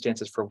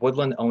circumstances for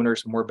woodland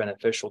owners more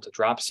beneficial to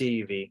drop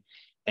CAUV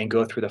and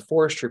go through the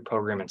forestry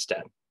program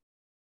instead?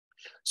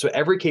 So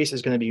every case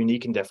is going to be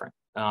unique and different.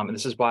 And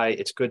this is why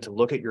it's good to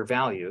look at your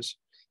values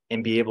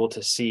and be able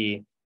to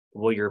see,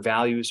 will your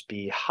values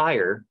be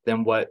higher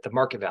than what the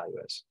market value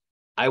is?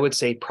 I would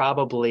say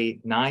probably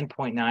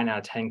 9.9 out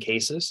of 10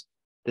 cases,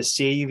 the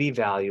CAUV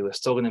value is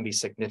still going to be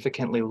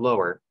significantly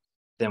lower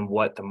than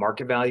what the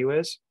market value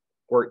is,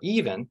 or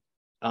even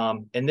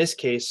in this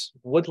case,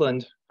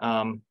 woodland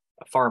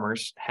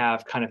farmers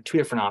have kind of two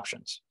different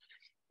options.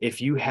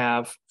 If you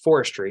have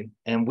forestry,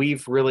 and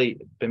we've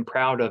really been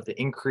proud of the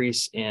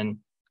increase in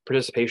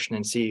participation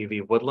in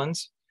CAUV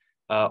woodlands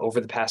over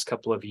the past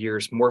couple of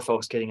years, more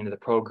folks getting into the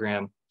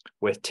program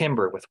with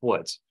timber, with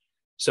woods.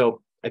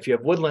 So if you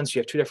have woodlands, you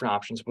have two different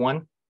options.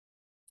 One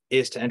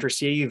is to enter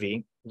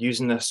CAUV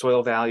using the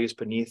soil values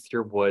beneath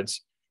your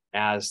woods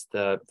as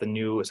the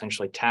new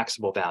essentially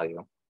taxable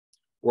value.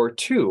 Or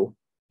two,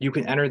 you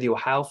can enter the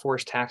Ohio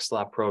Forest Tax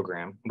Law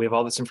program. We have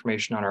all this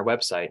information on our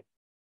website.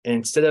 And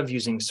instead of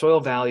using soil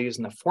values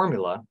in the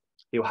formula,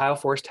 the Ohio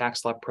Forest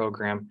Tax Law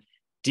program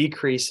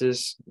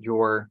decreases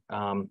your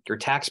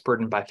tax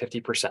burden by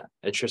 50%.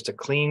 It's just a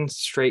clean,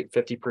 straight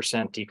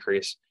 50%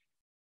 decrease.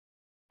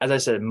 As I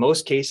said, in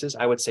most cases,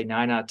 I would say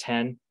 9 out of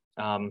 10.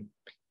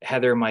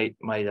 Heather might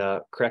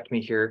correct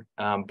me here,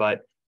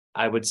 but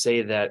I would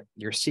say that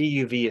your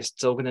CAUV is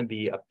still going to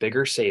be a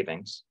bigger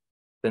savings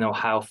than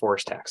Ohio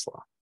Forest Tax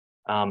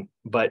Law.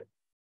 But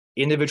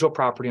individual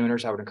property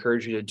owners, I would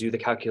encourage you to do the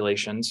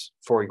calculations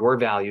for your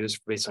values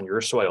based on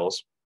your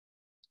soils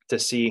to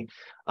see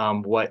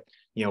what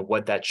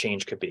that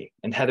change could be.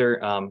 And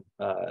Heather,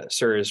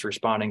 sir, is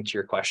responding to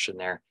your question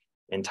there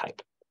in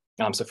type.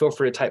 So feel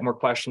free to type more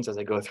questions as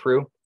I go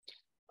through.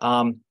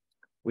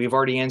 We've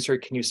already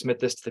answered, can you submit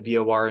this to the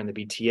BOR and the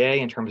BTA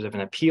in terms of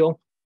an appeal?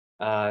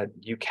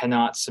 You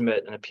cannot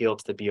submit an appeal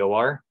to the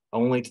BOR,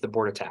 only to the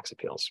Board of Tax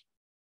Appeals.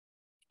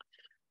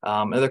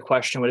 Another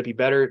question, would it be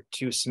better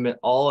to submit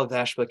all of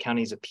Ashtabula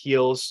County's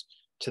appeals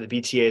to the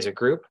BTA as a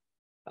group?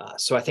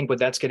 So I think what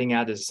that's getting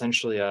at is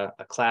essentially a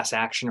class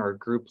action or a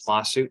group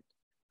lawsuit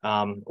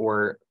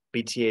or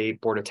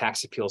BTA Board of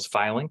Tax Appeals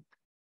filing.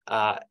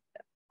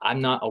 I'm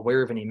not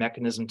aware of any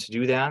mechanism to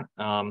do that.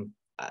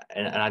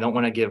 And I don't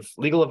want to give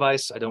legal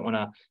advice. I don't want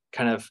to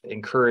kind of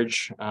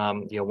encourage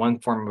one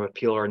form of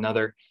appeal or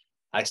another.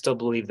 I still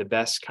believe the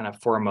best kind of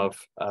form of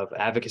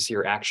advocacy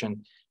or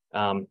action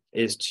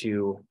is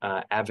to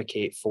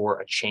advocate for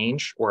a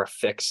change or a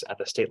fix at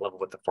the state level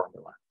with the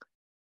formula.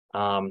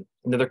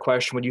 Another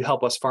question, would you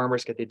help us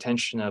farmers get the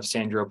attention of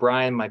Sandra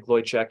O'Brien, Mike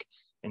Loychek,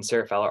 and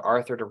Sarah Fowler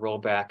Arthur to roll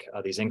back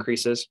these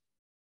increases?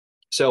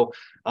 So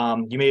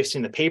you may have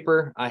seen the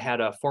paper. I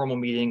had a formal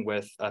meeting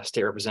with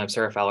State Representative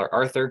Sarah Fowler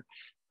Arthur,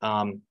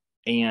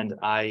 and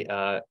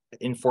I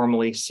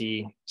informally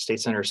see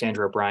State Senator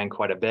Sandra O'Brien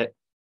quite a bit.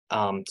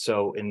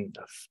 So in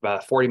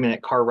about a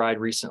 40-minute car ride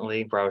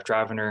recently where I was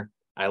driving her,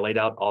 I laid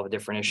out all the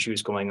different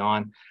issues going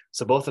on.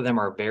 So both of them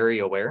are very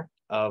aware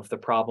of the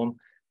problem.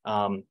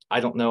 I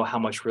don't know how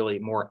much really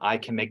more I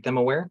can make them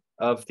aware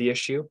of the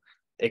issue,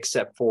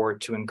 except for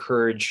to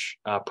encourage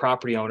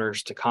property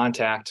owners to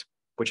contact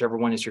whichever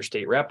one is your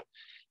state rep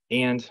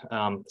and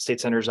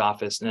state senator's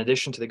office, in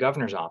addition to the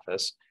governor's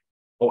office.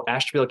 Oh,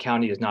 Ashtabula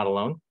County is not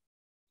alone.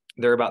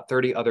 There are about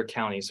 30 other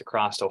counties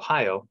across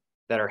Ohio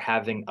that are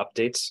having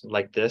updates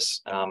like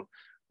this.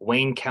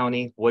 Wayne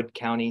County, Wood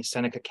County,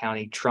 Seneca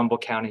County, Trumbull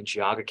County,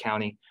 Geauga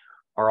County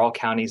are all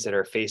counties that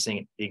are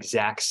facing the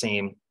exact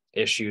same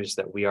issues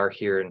that we are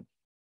here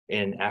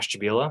in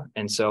Ashtabula.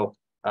 And so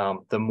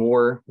the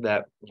more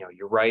that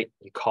you write,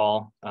 you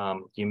call,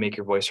 you make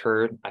your voice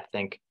heard, I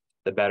think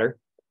the better.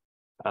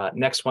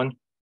 Next one,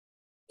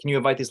 can you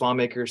invite these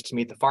lawmakers to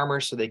meet the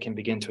farmers so they can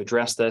begin to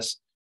address this?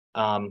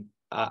 I'm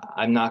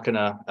not going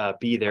to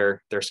be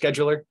their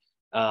scheduler.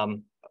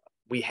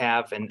 We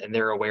have, and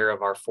they're aware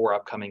of our 4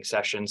 upcoming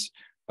sessions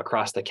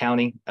across the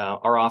county.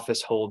 Our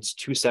office holds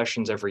 2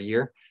 sessions every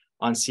year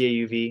on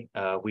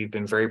CAUV. We've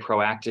been very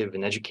proactive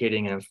in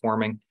educating and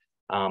informing.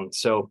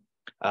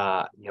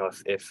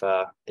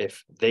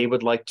 If they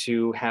would like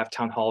to have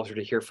town halls or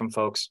to hear from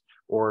folks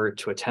or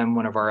to attend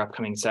one of our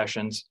upcoming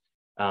sessions,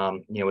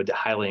 would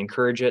highly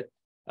encourage it.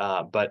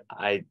 But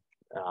I'm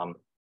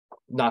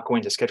not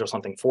going to schedule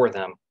something for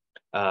them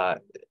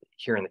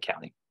here in the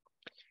county.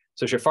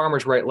 So should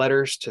farmers write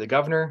letters to the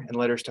governor and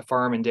letters to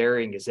Farm and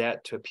Dairy and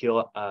Gazette to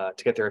appeal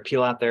to get their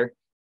appeal out there?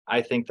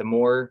 I think the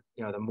more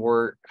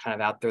kind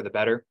of out there, the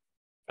better.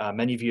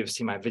 Many of you have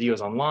seen my videos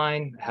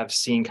online, have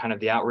seen kind of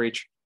the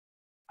outreach,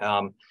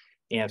 and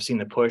have seen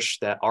the push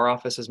that our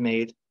office has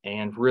made.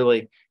 And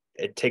really,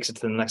 it takes it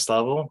to the next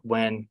level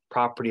when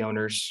property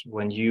owners,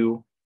 when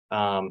you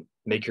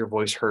make your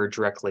voice heard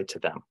directly to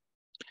them.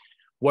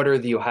 What are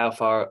the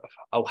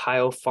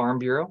Ohio Farm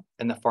Bureau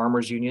and the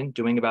Farmers Union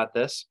doing about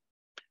this?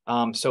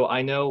 So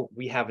I know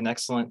we have an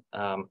excellent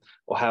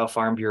Ohio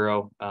Farm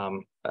Bureau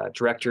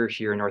director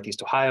here in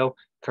Northeast Ohio,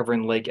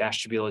 covering Lake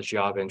Ashtabula,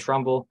 Geauga, and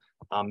Trumbull.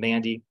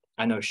 Mandy,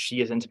 I know she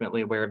is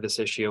intimately aware of this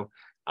issue.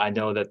 I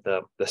know that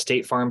the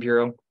State Farm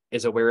Bureau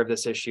is aware of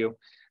this issue.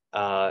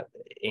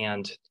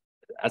 And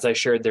as I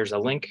shared, there's a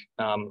link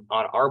on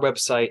our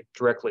website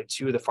directly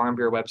to the Farm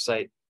Bureau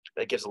website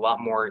that gives a lot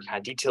more kind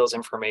of details,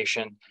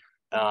 information,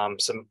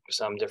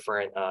 some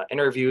different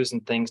interviews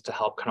and things to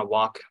help kind of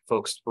walk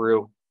folks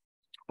through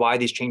why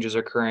these changes are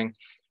occurring,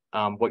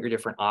 what your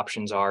different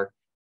options are.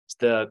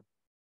 The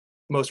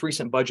most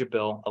recent budget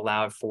bill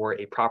allowed for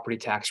a property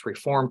tax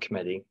reform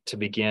committee to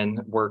begin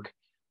work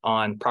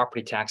on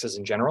property taxes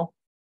in general.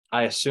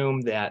 I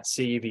assume that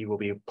CAUV will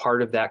be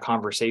part of that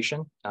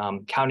conversation.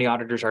 County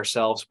auditors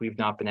ourselves, we've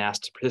not been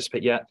asked to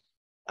participate yet.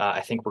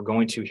 I think we're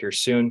going to here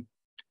soon.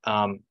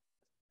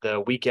 The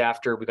week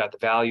after we got the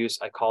values,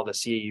 I called the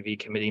CAUV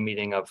committee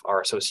meeting of our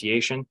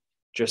association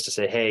just to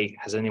say, hey,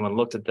 has anyone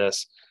looked at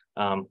this?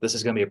 This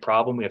is going to be a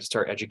problem. We have to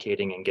start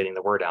educating and getting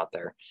the word out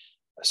there.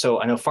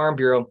 So I know Farm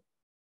Bureau,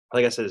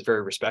 like I said, is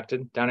very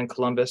respected down in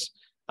Columbus.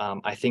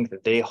 I think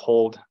that they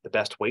hold the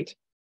best weight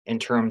in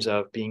terms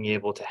of being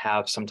able to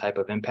have some type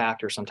of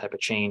impact or some type of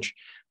change.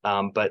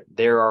 But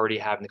they're already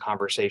having the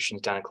conversations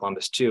down in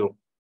Columbus too.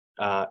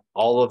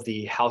 All of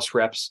the House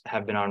reps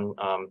have been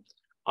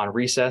on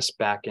recess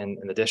back in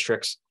the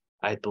districts.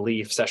 I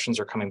believe sessions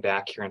are coming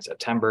back here in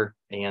September,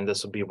 and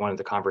this will be one of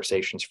the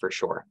conversations for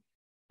sure.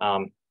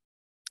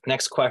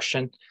 Next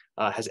question,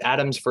 has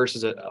Adams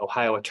versus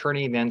Ohio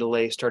attorney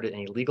Mandalay started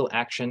any legal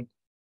action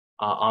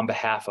on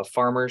behalf of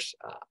farmers?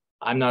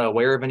 I'm not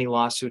aware of any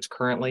lawsuits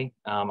currently.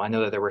 I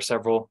know that there were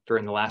several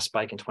during the last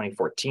spike in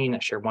 2014. I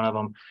shared one of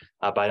them,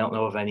 but I don't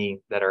know of any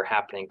that are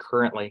happening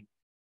currently.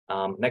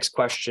 Next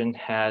question,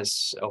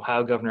 has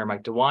Ohio Governor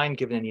Mike DeWine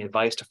given any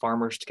advice to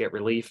farmers to get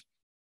relief?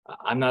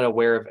 I'm not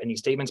aware of any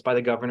statements by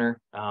the governor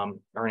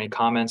or any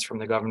comments from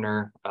the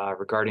governor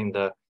regarding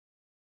the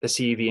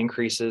CAUV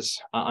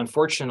increases.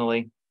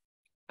 Unfortunately,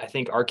 I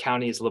think our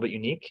county is a little bit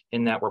unique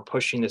in that we're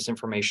pushing this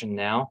information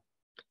now.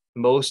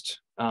 Most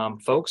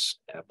folks,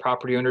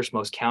 property owners,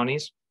 most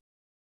counties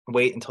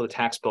wait until the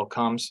tax bill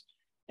comes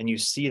and you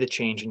see the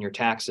change in your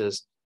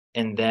taxes,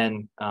 and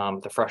then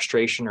the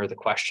frustration or the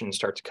questions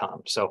start to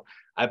come. So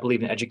I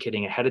believe in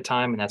educating ahead of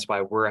time, and that's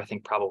why we're, I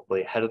think,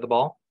 probably ahead of the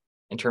ball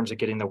in terms of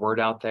getting the word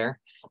out there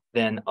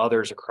than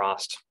others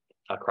across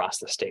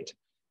the state.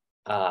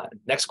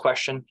 Next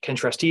question, can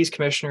trustees,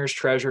 commissioners,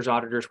 treasurers,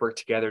 auditors work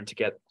together to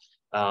get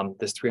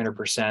this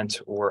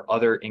 300% or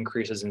other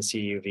increases in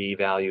CAUV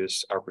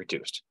values are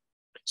reduced?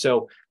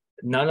 So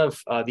none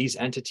of these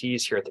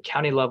entities here at the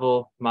county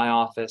level, my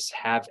office,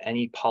 have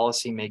any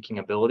policy-making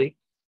ability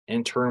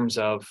in terms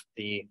of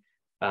the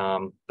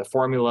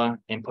formula,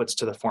 inputs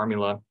to the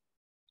formula.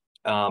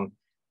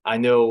 I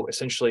know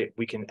essentially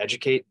we can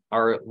educate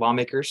our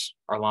lawmakers.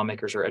 Our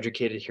lawmakers are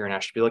educated here in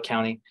Ashtabula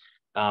County,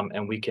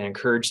 and we can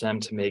encourage them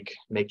to make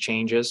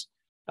changes.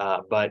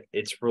 But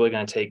it's really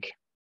going to take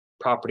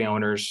property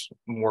owners,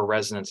 more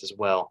residents as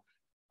well,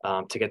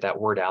 to get that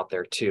word out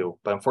there too.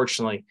 But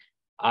unfortunately,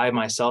 I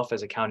myself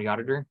as a county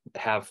auditor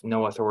have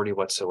no authority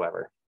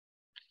whatsoever.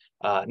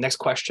 Next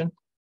question.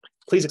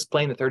 Please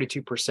explain the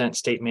 32%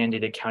 state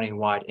mandated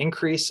countywide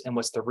increase and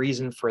what's the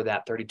reason for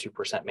that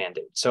 32%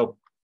 mandate. So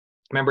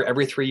remember,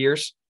 every 3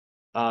 years,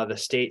 the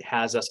state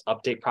has us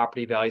update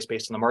property values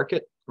based on the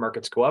market.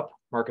 Markets go up,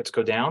 markets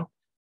go down,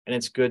 and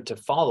it's good to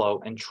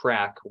follow and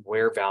track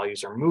where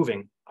values are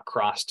moving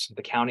across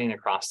the county and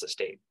across the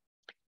state.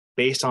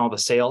 Based on all the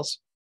sales,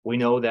 we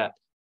know that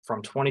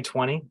from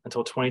 2020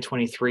 until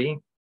 2023,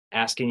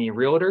 ask any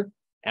realtor,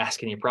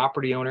 ask any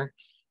property owner,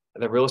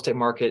 the real estate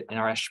market in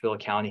our Ashtabula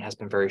County has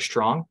been very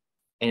strong,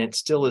 and it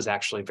still is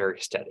actually very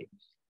steady.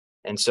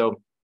 And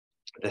so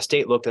the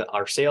state looked at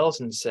our sales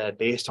and said,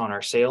 based on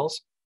our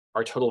sales,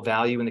 our total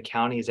value in the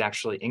county is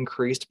actually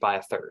increased by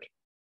a third.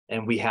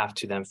 And we have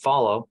to then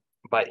follow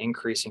by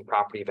increasing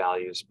property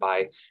values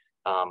by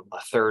a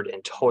third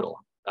in total,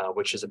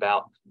 which is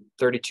about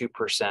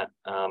 32%.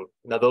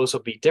 Now, those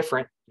will be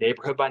different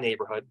neighborhood by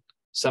neighborhood.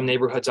 Some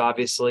neighborhoods,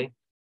 obviously,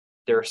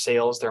 their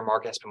sales, their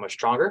market has been much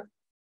stronger.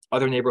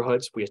 Other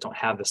neighborhoods, we just don't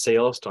have the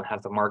sales, don't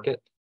have the market,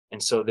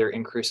 and so their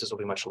increases will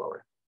be much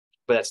lower.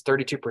 But that's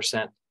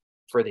 32%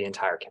 for the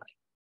entire county.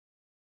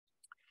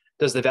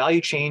 Does the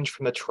value change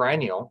from the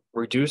triennial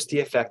reduce the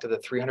effect of the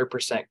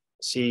 300%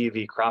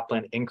 CAUV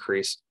cropland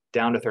increase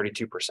down to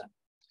 32%?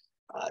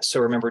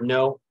 So remember,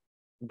 no,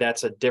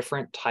 that's a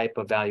different type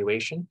of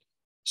valuation.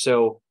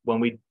 So when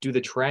we do the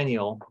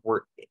triennial,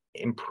 we're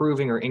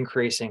improving or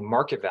increasing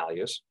market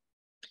values.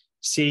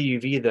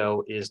 CAUV,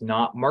 though, is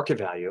not market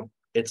value.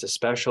 It's a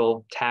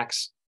special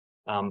tax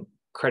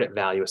credit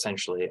value,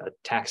 essentially, a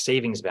tax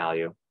savings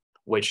value,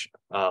 which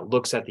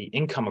looks at the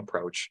income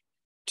approach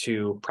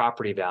to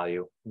property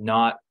value,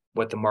 not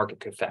what the market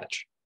could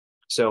fetch.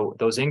 So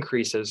those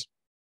increases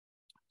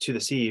to the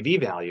CAUV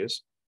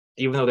values,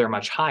 even though they're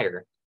much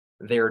higher,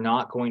 they're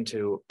not going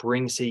to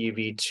bring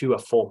CAUV to a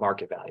full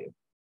market value.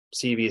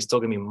 CAUV is still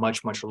going to be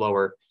much, much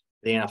lower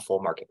than a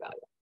full market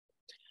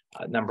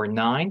value. Number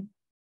 9,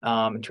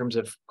 in terms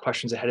of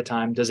questions ahead of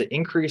time, does it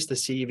increase the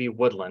CAUV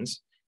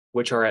woodlands,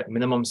 which are at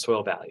minimum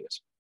soil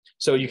values?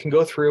 So you can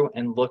go through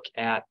and look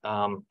at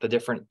the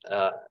different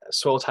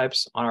soil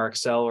types on our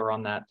Excel or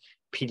on that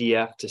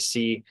PDF to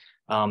see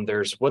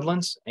there's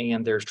woodlands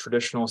and there's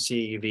traditional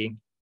CAUV.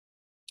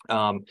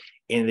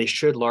 And they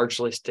should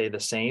largely stay the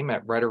same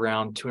at right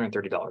around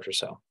 $230 or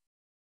so.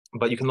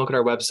 But you can look at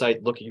our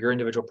website, look at your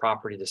individual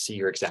property to see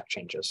your exact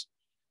changes.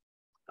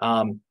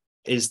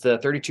 Is the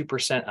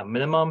 32% a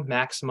minimum,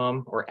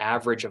 maximum, or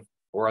average of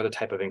or other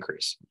type of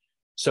increase?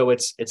 So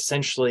it's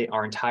essentially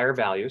our entire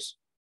values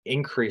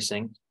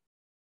increasing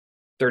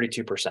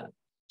 32%.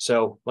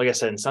 So like I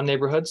said, in some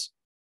neighborhoods,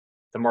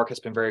 the market's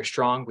been very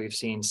strong. We've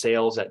seen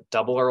sales at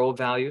double our old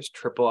values,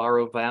 triple our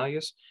old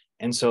values.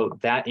 And so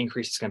that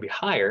increase is going to be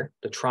higher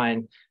to try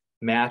and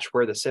match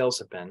where the sales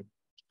have been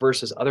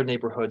versus other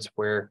neighborhoods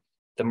where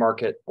the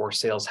market or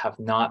sales have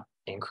not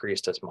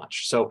increased as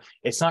much. So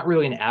it's not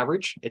really an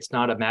average. It's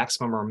not a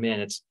maximum or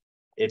min.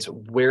 It's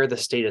where the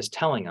state is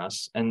telling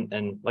us.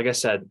 And like I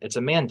said, it's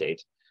a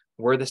mandate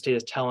where the state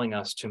is telling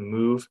us to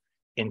move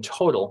in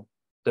total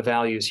the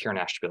values here in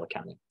Ashtabula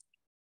County.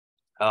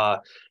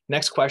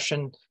 Next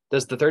question,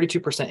 does the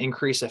 32%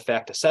 increase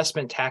affect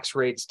assessment, tax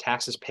rates,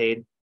 taxes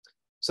paid?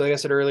 So like I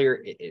said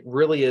earlier, it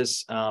really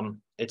is,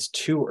 it's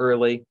too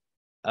early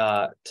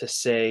to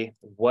say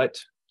what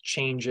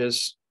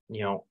changes,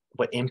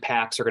 what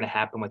impacts are going to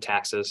happen with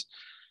taxes.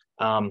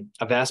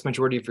 A vast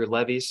majority of your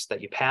levies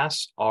that you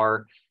pass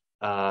are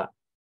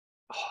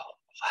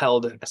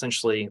held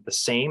essentially the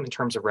same in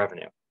terms of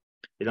revenue.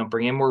 They don't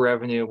bring in more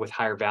revenue with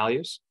higher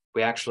values.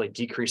 We actually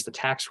decrease the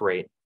tax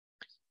rate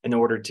in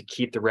order to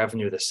keep the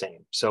revenue the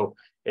same. So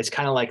it's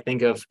kind of like,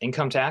 think of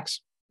income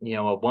tax. A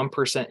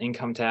 1%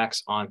 income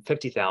tax on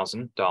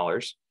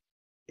 $50,000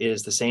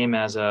 is the same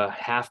as a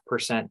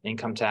 0.5%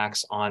 income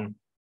tax on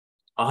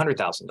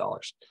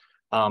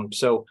 $100,000.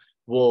 So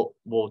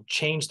we'll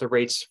change the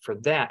rates for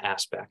that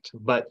aspect,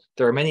 but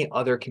there are many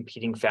other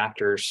competing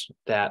factors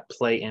that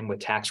play in with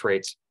tax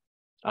rates.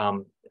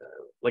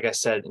 Like I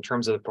said, in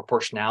terms of the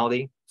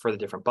proportionality for the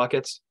different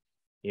buckets,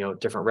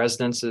 different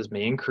residences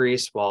may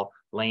increase while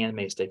land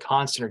may stay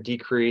constant or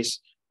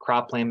decrease,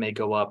 cropland may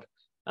go up.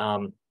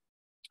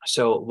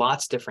 So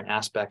lots of different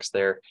aspects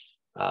there.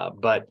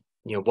 But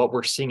what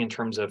we're seeing in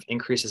terms of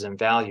increases in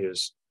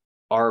values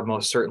are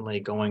most certainly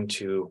going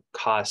to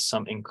cause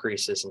some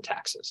increases in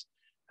taxes.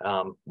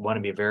 Want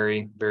to be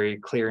very, very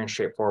clear and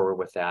straightforward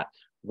with that.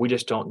 We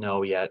just don't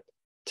know yet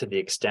to the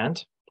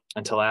extent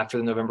until after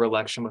the November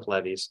election with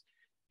levies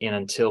and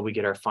until we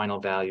get our final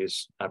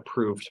values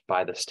approved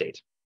by the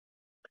state.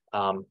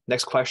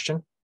 Next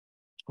question,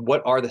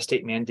 what are the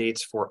state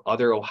mandates for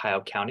other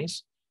Ohio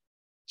counties?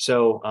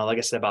 So like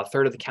I said, about a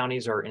third of the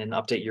counties are in an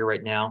update year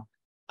right now.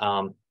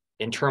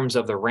 In terms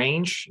of the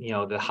range,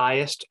 the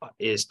highest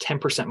is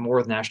 10%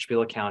 more than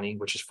Ashtabula County,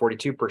 which is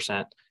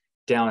 42%,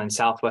 down in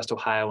Southwest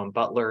Ohio and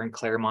Butler and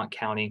Claremont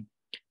County.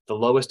 The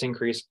lowest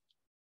increase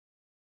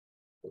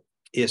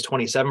is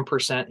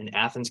 27% in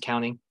Athens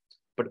County,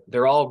 but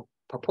they're all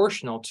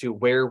proportional to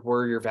where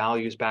were your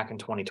values back in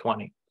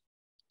 2020.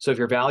 So if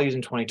your values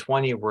in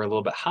 2020 were a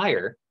little bit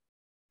higher,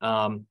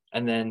 and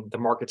then the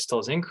market still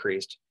has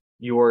increased,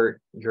 your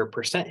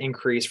percent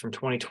increase from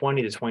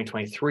 2020 to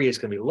 2023 is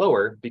going to be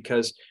lower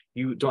because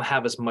you don't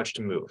have as much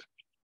to move.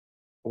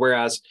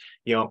 Whereas,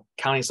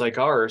 counties like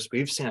ours,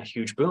 we've seen a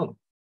huge boom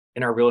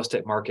in our real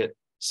estate market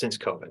since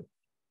COVID,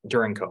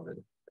 during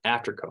COVID,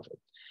 after COVID.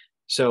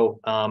 So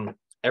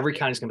every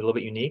county is going to be a little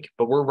bit unique,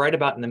 but we're right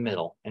about in the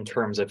middle in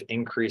terms of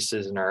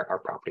increases in our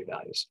property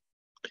values.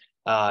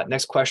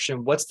 Next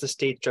question, what's the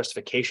state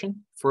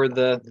justification for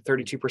the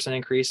 32%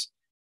 increase?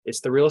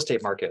 It's the real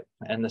estate market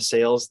and the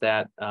sales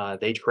that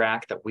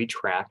we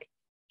track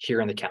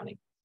here in the county.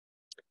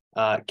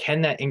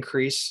 Can that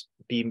increase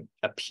be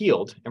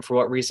appealed, and for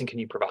what reason can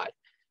you provide?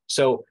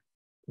 So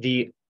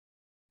the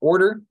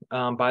order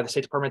by the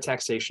State Department of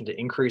Taxation to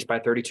increase by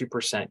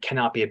 32%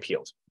 cannot be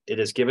appealed. It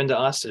is given to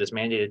us, it is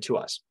mandated to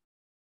us.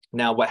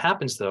 Now, what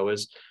happens though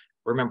is,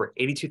 remember,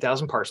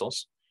 82,000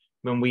 parcels.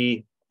 When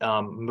we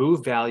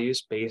move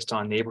values based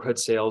on neighborhood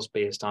sales,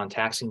 based on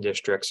taxing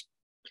districts,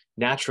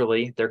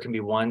 naturally there can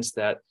be ones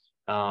that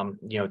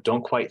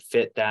don't quite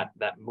fit that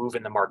move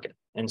in the market.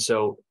 And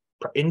so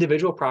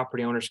individual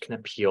property owners can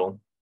appeal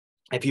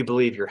if you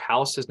believe your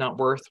house is not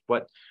worth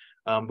what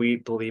we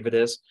believe it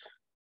is.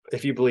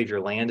 If you believe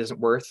your land isn't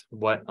worth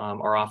what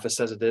our office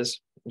says it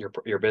is,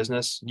 your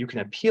business, you can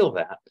appeal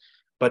that.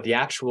 But the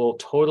actual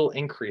total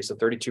increase of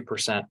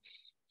 32%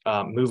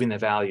 moving the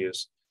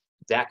values,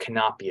 that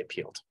cannot be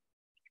appealed.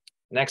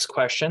 Next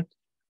question,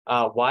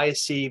 why is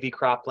CAUV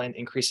cropland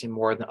increasing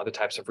more than other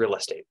types of real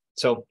estate?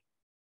 So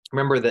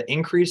remember, the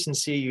increase in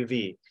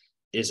CAUV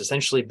is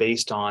essentially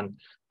based on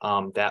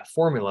that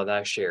formula that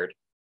I shared,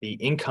 the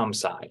income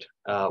side,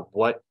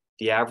 what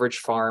the average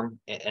farm,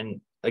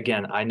 and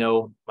again, I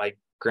know my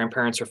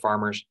grandparents are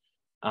farmers.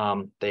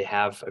 They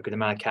have a good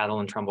amount of cattle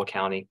in Trumbull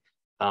County.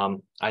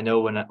 I know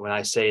when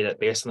I say that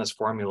based on this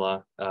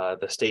formula,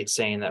 the state's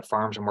saying that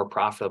farms are more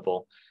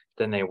profitable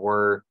than they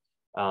were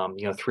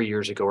 3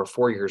 years ago or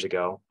 4 years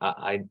ago.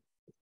 I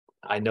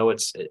know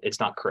it's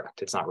not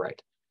correct. It's not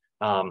right.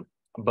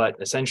 But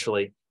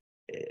essentially,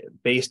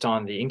 based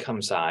on the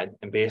income side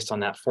and based on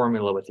that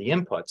formula with the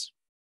inputs,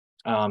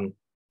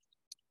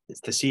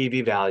 the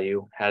CAUV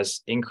value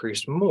has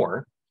increased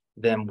more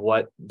than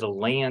what the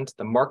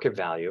market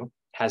value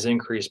has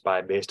increased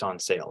by based on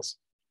sales.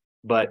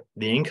 But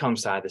the income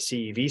side, the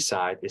CAUV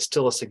side, is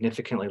still a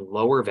significantly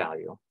lower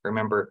value.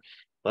 Remember,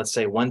 let's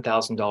say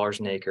 $1,000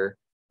 an acre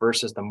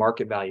versus the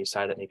market value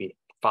side at maybe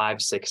 $5,000,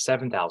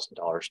 $6,000,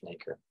 $7,000 an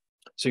acre.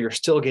 So you're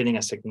still getting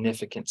a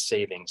significant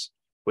savings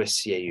with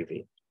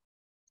CAUV.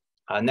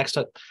 Next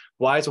up,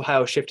 why is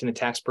Ohio shifting the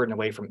tax burden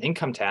away from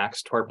income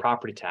tax toward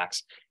property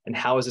tax? And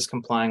how is this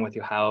complying with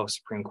the Ohio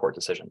Supreme Court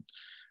decision?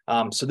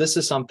 So this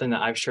is something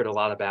that I've shared a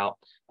lot about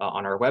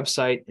on our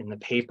website, in the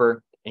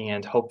paper,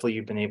 and hopefully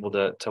you've been able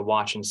to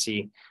watch and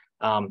see.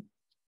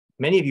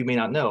 Many of you may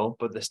not know,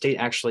 but the state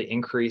actually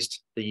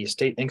increased the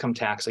state income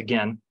tax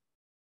again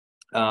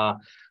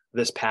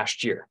this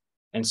past year.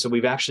 And so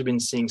we've actually been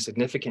seeing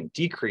significant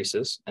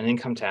decreases in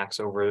income tax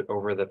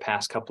over the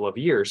past couple of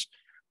years.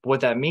 But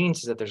what that means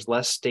is that there's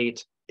less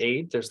state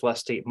aid, there's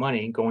less state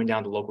money going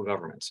down to local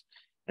governments.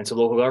 And so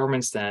local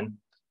governments then,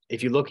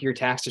 if you look at your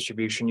tax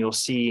distribution, you'll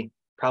see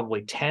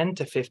probably 10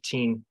 to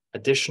 15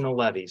 additional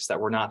levies that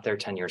were not there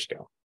 10 years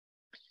ago.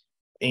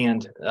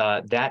 And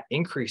that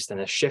increase then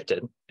has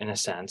shifted, in a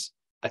sense,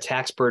 a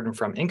tax burden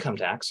from income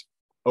tax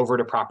over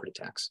to property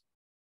tax.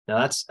 Now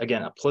that's,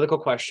 again, a political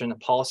question, a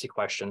policy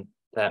question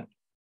that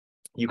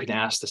you can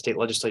ask the state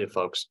legislative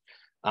folks.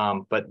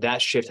 But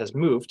that shift has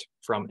moved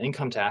from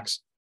income tax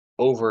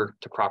over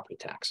to property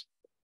tax.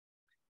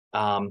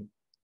 I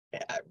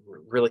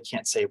really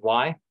can't say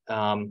why,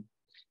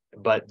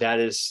 but that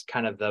is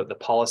kind of the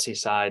policy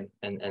side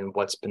and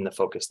what's been the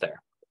focus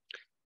there.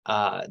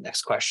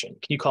 Next question.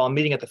 Can you call a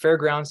meeting at the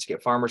fairgrounds to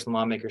get farmers and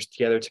lawmakers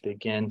together to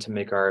begin to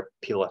make our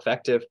appeal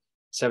effective?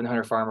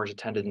 700 farmers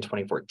attended in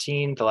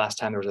 2014. The last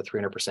time there was a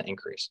 300%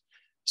 increase.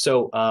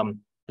 So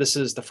this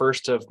is the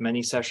first of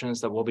many sessions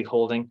that we'll be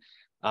holding.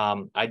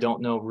 I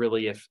don't know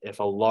really if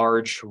a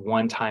large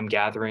one-time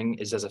gathering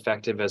is as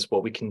effective as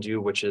what we can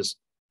do, which is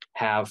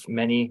have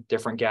many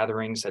different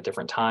gatherings at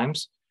different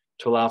times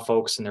to allow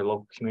folks in their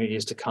local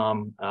communities to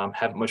come,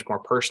 have it much more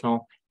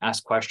personal,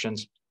 ask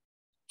questions.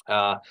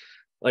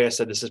 Like I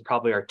said, this is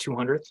probably our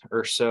 200th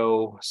or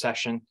so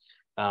session,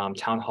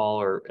 town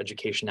hall or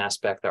education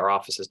aspect that our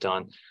office has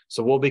done.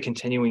 So we'll be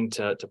continuing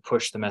to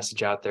push the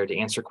message out there to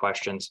answer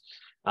questions.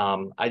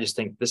 I just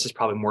think this is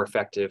probably more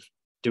effective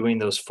doing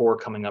those 4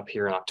 coming up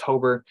here in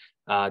October,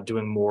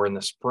 doing more in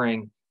the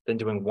spring than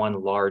doing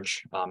one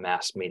large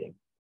mass meeting.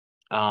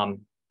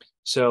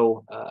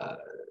 So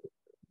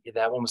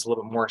that one was a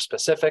little bit more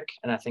specific,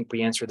 and I think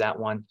we answered that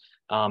one.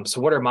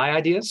 So what are my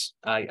ideas?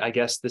 I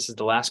guess this is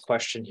the last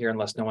question here,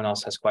 unless no one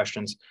else has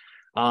questions.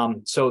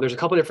 So there's a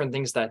couple of different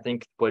things that I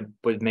think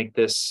would make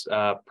this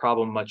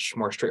problem much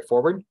more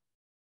straightforward.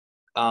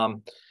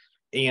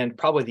 And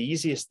probably the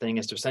easiest thing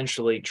is to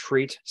essentially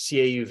treat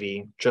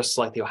CAUV just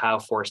like the Ohio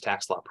Forest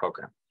Tax Law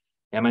program.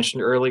 I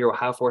mentioned earlier,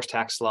 Ohio Forest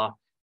Tax Law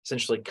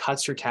essentially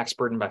cuts your tax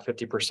burden by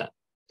 50%.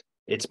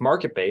 It's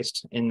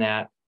market-based in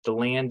that the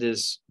land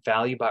is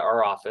valued by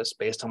our office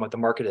based on what the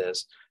market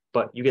is,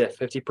 but you get a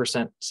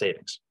 50%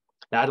 savings.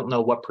 Now, I don't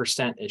know what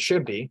percent it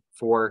should be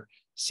for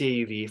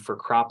CAUV, for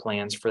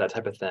croplands, for that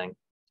type of thing,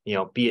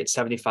 be it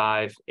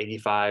 75,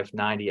 85,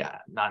 90,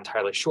 not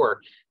entirely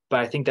sure. But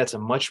I think that's a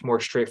much more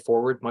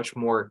straightforward, much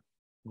more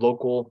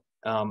local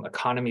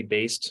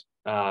economy-based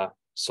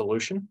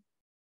solution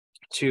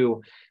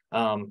to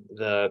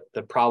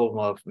the problem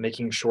of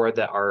making sure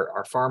that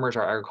our farmers,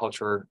 our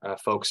agriculture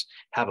folks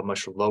have a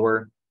much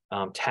lower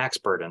tax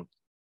burden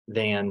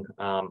than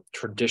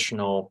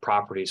traditional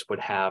properties would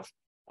have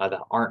that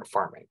aren't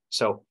farming.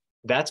 So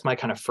that's my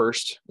kind of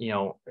first,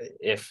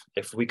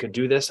 if we could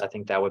do this, I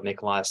think that would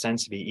make a lot of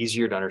sense. It'd be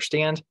easier to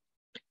understand.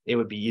 It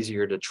would be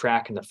easier to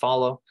track and to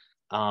follow.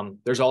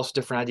 There's also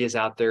different ideas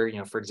out there,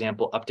 for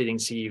example, updating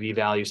CAUV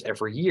values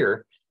every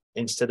year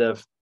instead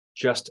of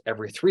just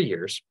every 3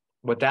 years.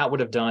 What that would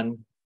have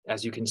done,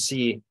 as you can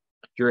see,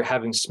 you're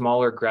having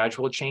smaller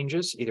gradual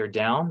changes, either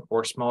down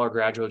or smaller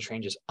gradual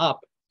changes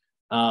up.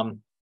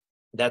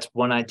 That's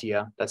one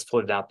idea that's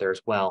floated out there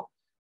as well,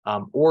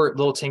 or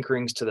little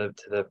tinkerings to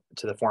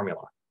the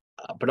formula.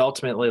 But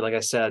ultimately, like I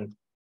said,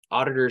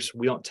 auditors,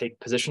 we don't take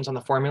positions on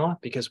the formula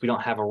because we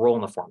don't have a role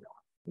in the formula.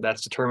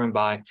 That's determined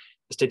by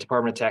the State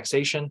Department of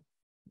Taxation,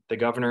 the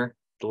governor,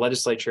 the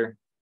legislature,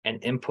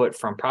 and input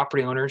from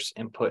property owners,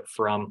 input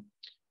from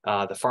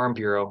the Farm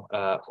Bureau,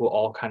 who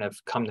all kind of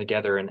come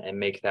together and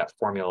make that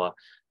formula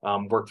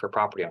work for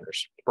property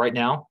owners. Right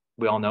now,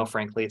 we all know,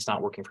 frankly, it's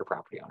not working for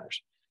property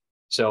owners.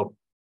 So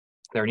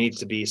there needs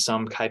to be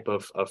some type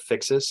of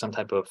fixes, some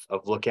type of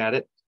look at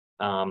it.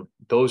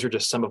 Those are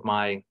just some of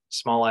my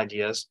small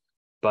ideas,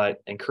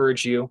 but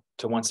encourage you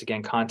to once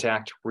again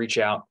reach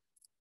out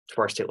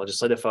to our state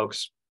legislative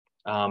folks.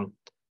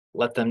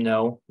 Let them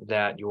know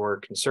that you're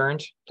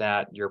concerned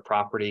that your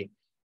property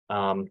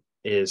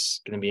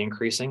is going to be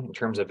increasing in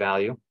terms of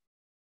value.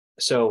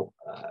 So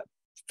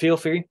feel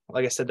free,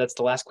 like I said, that's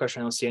the last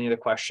question. I don't see any other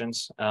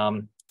questions.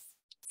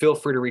 Feel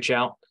free to reach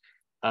out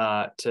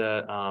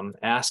to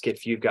ask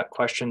if you've got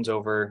questions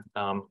over,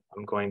 I'm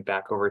going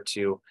back over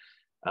to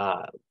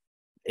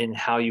in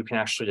how you can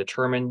actually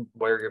determine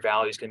where your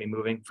value is going to be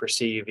moving for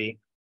CAUV.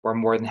 We're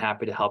more than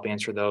happy to help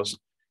answer those,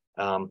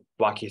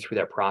 walk you through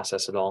that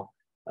process at all.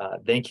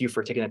 Thank you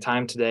for taking the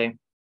time today.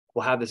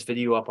 We'll have this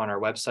video up on our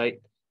website,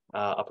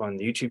 up on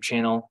the YouTube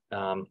channel,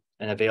 and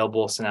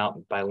available, sent out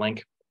by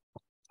link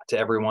to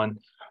everyone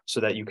so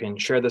that you can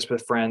share this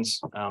with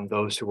friends,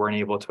 those who weren't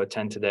able to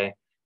attend today.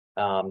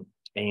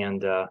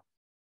 And the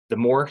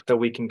more that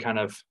we can kind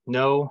of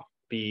know,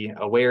 be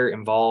aware,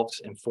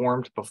 involved,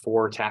 informed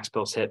before tax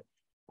bills hit,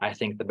 I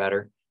think the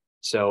better.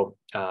 So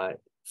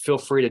feel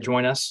free to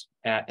join us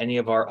at any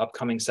of our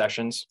upcoming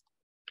sessions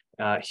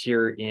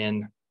here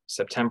in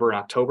September and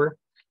October.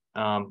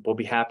 We'll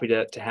be happy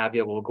to have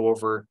you. We'll go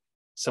over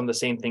some of the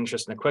same things,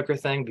 just in a quicker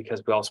thing,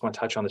 because we also want to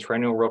touch on the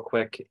triennial real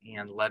quick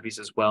and levies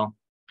as well.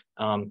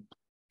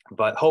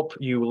 But hope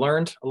you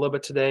learned a little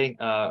bit today.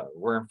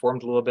 We're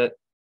informed a little bit.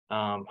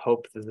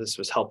 Hope that this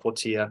was helpful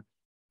to you.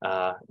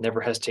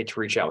 Never hesitate to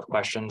reach out with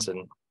questions.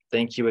 And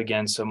thank you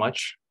again so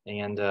much,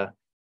 and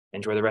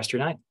enjoy the rest of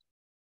your night.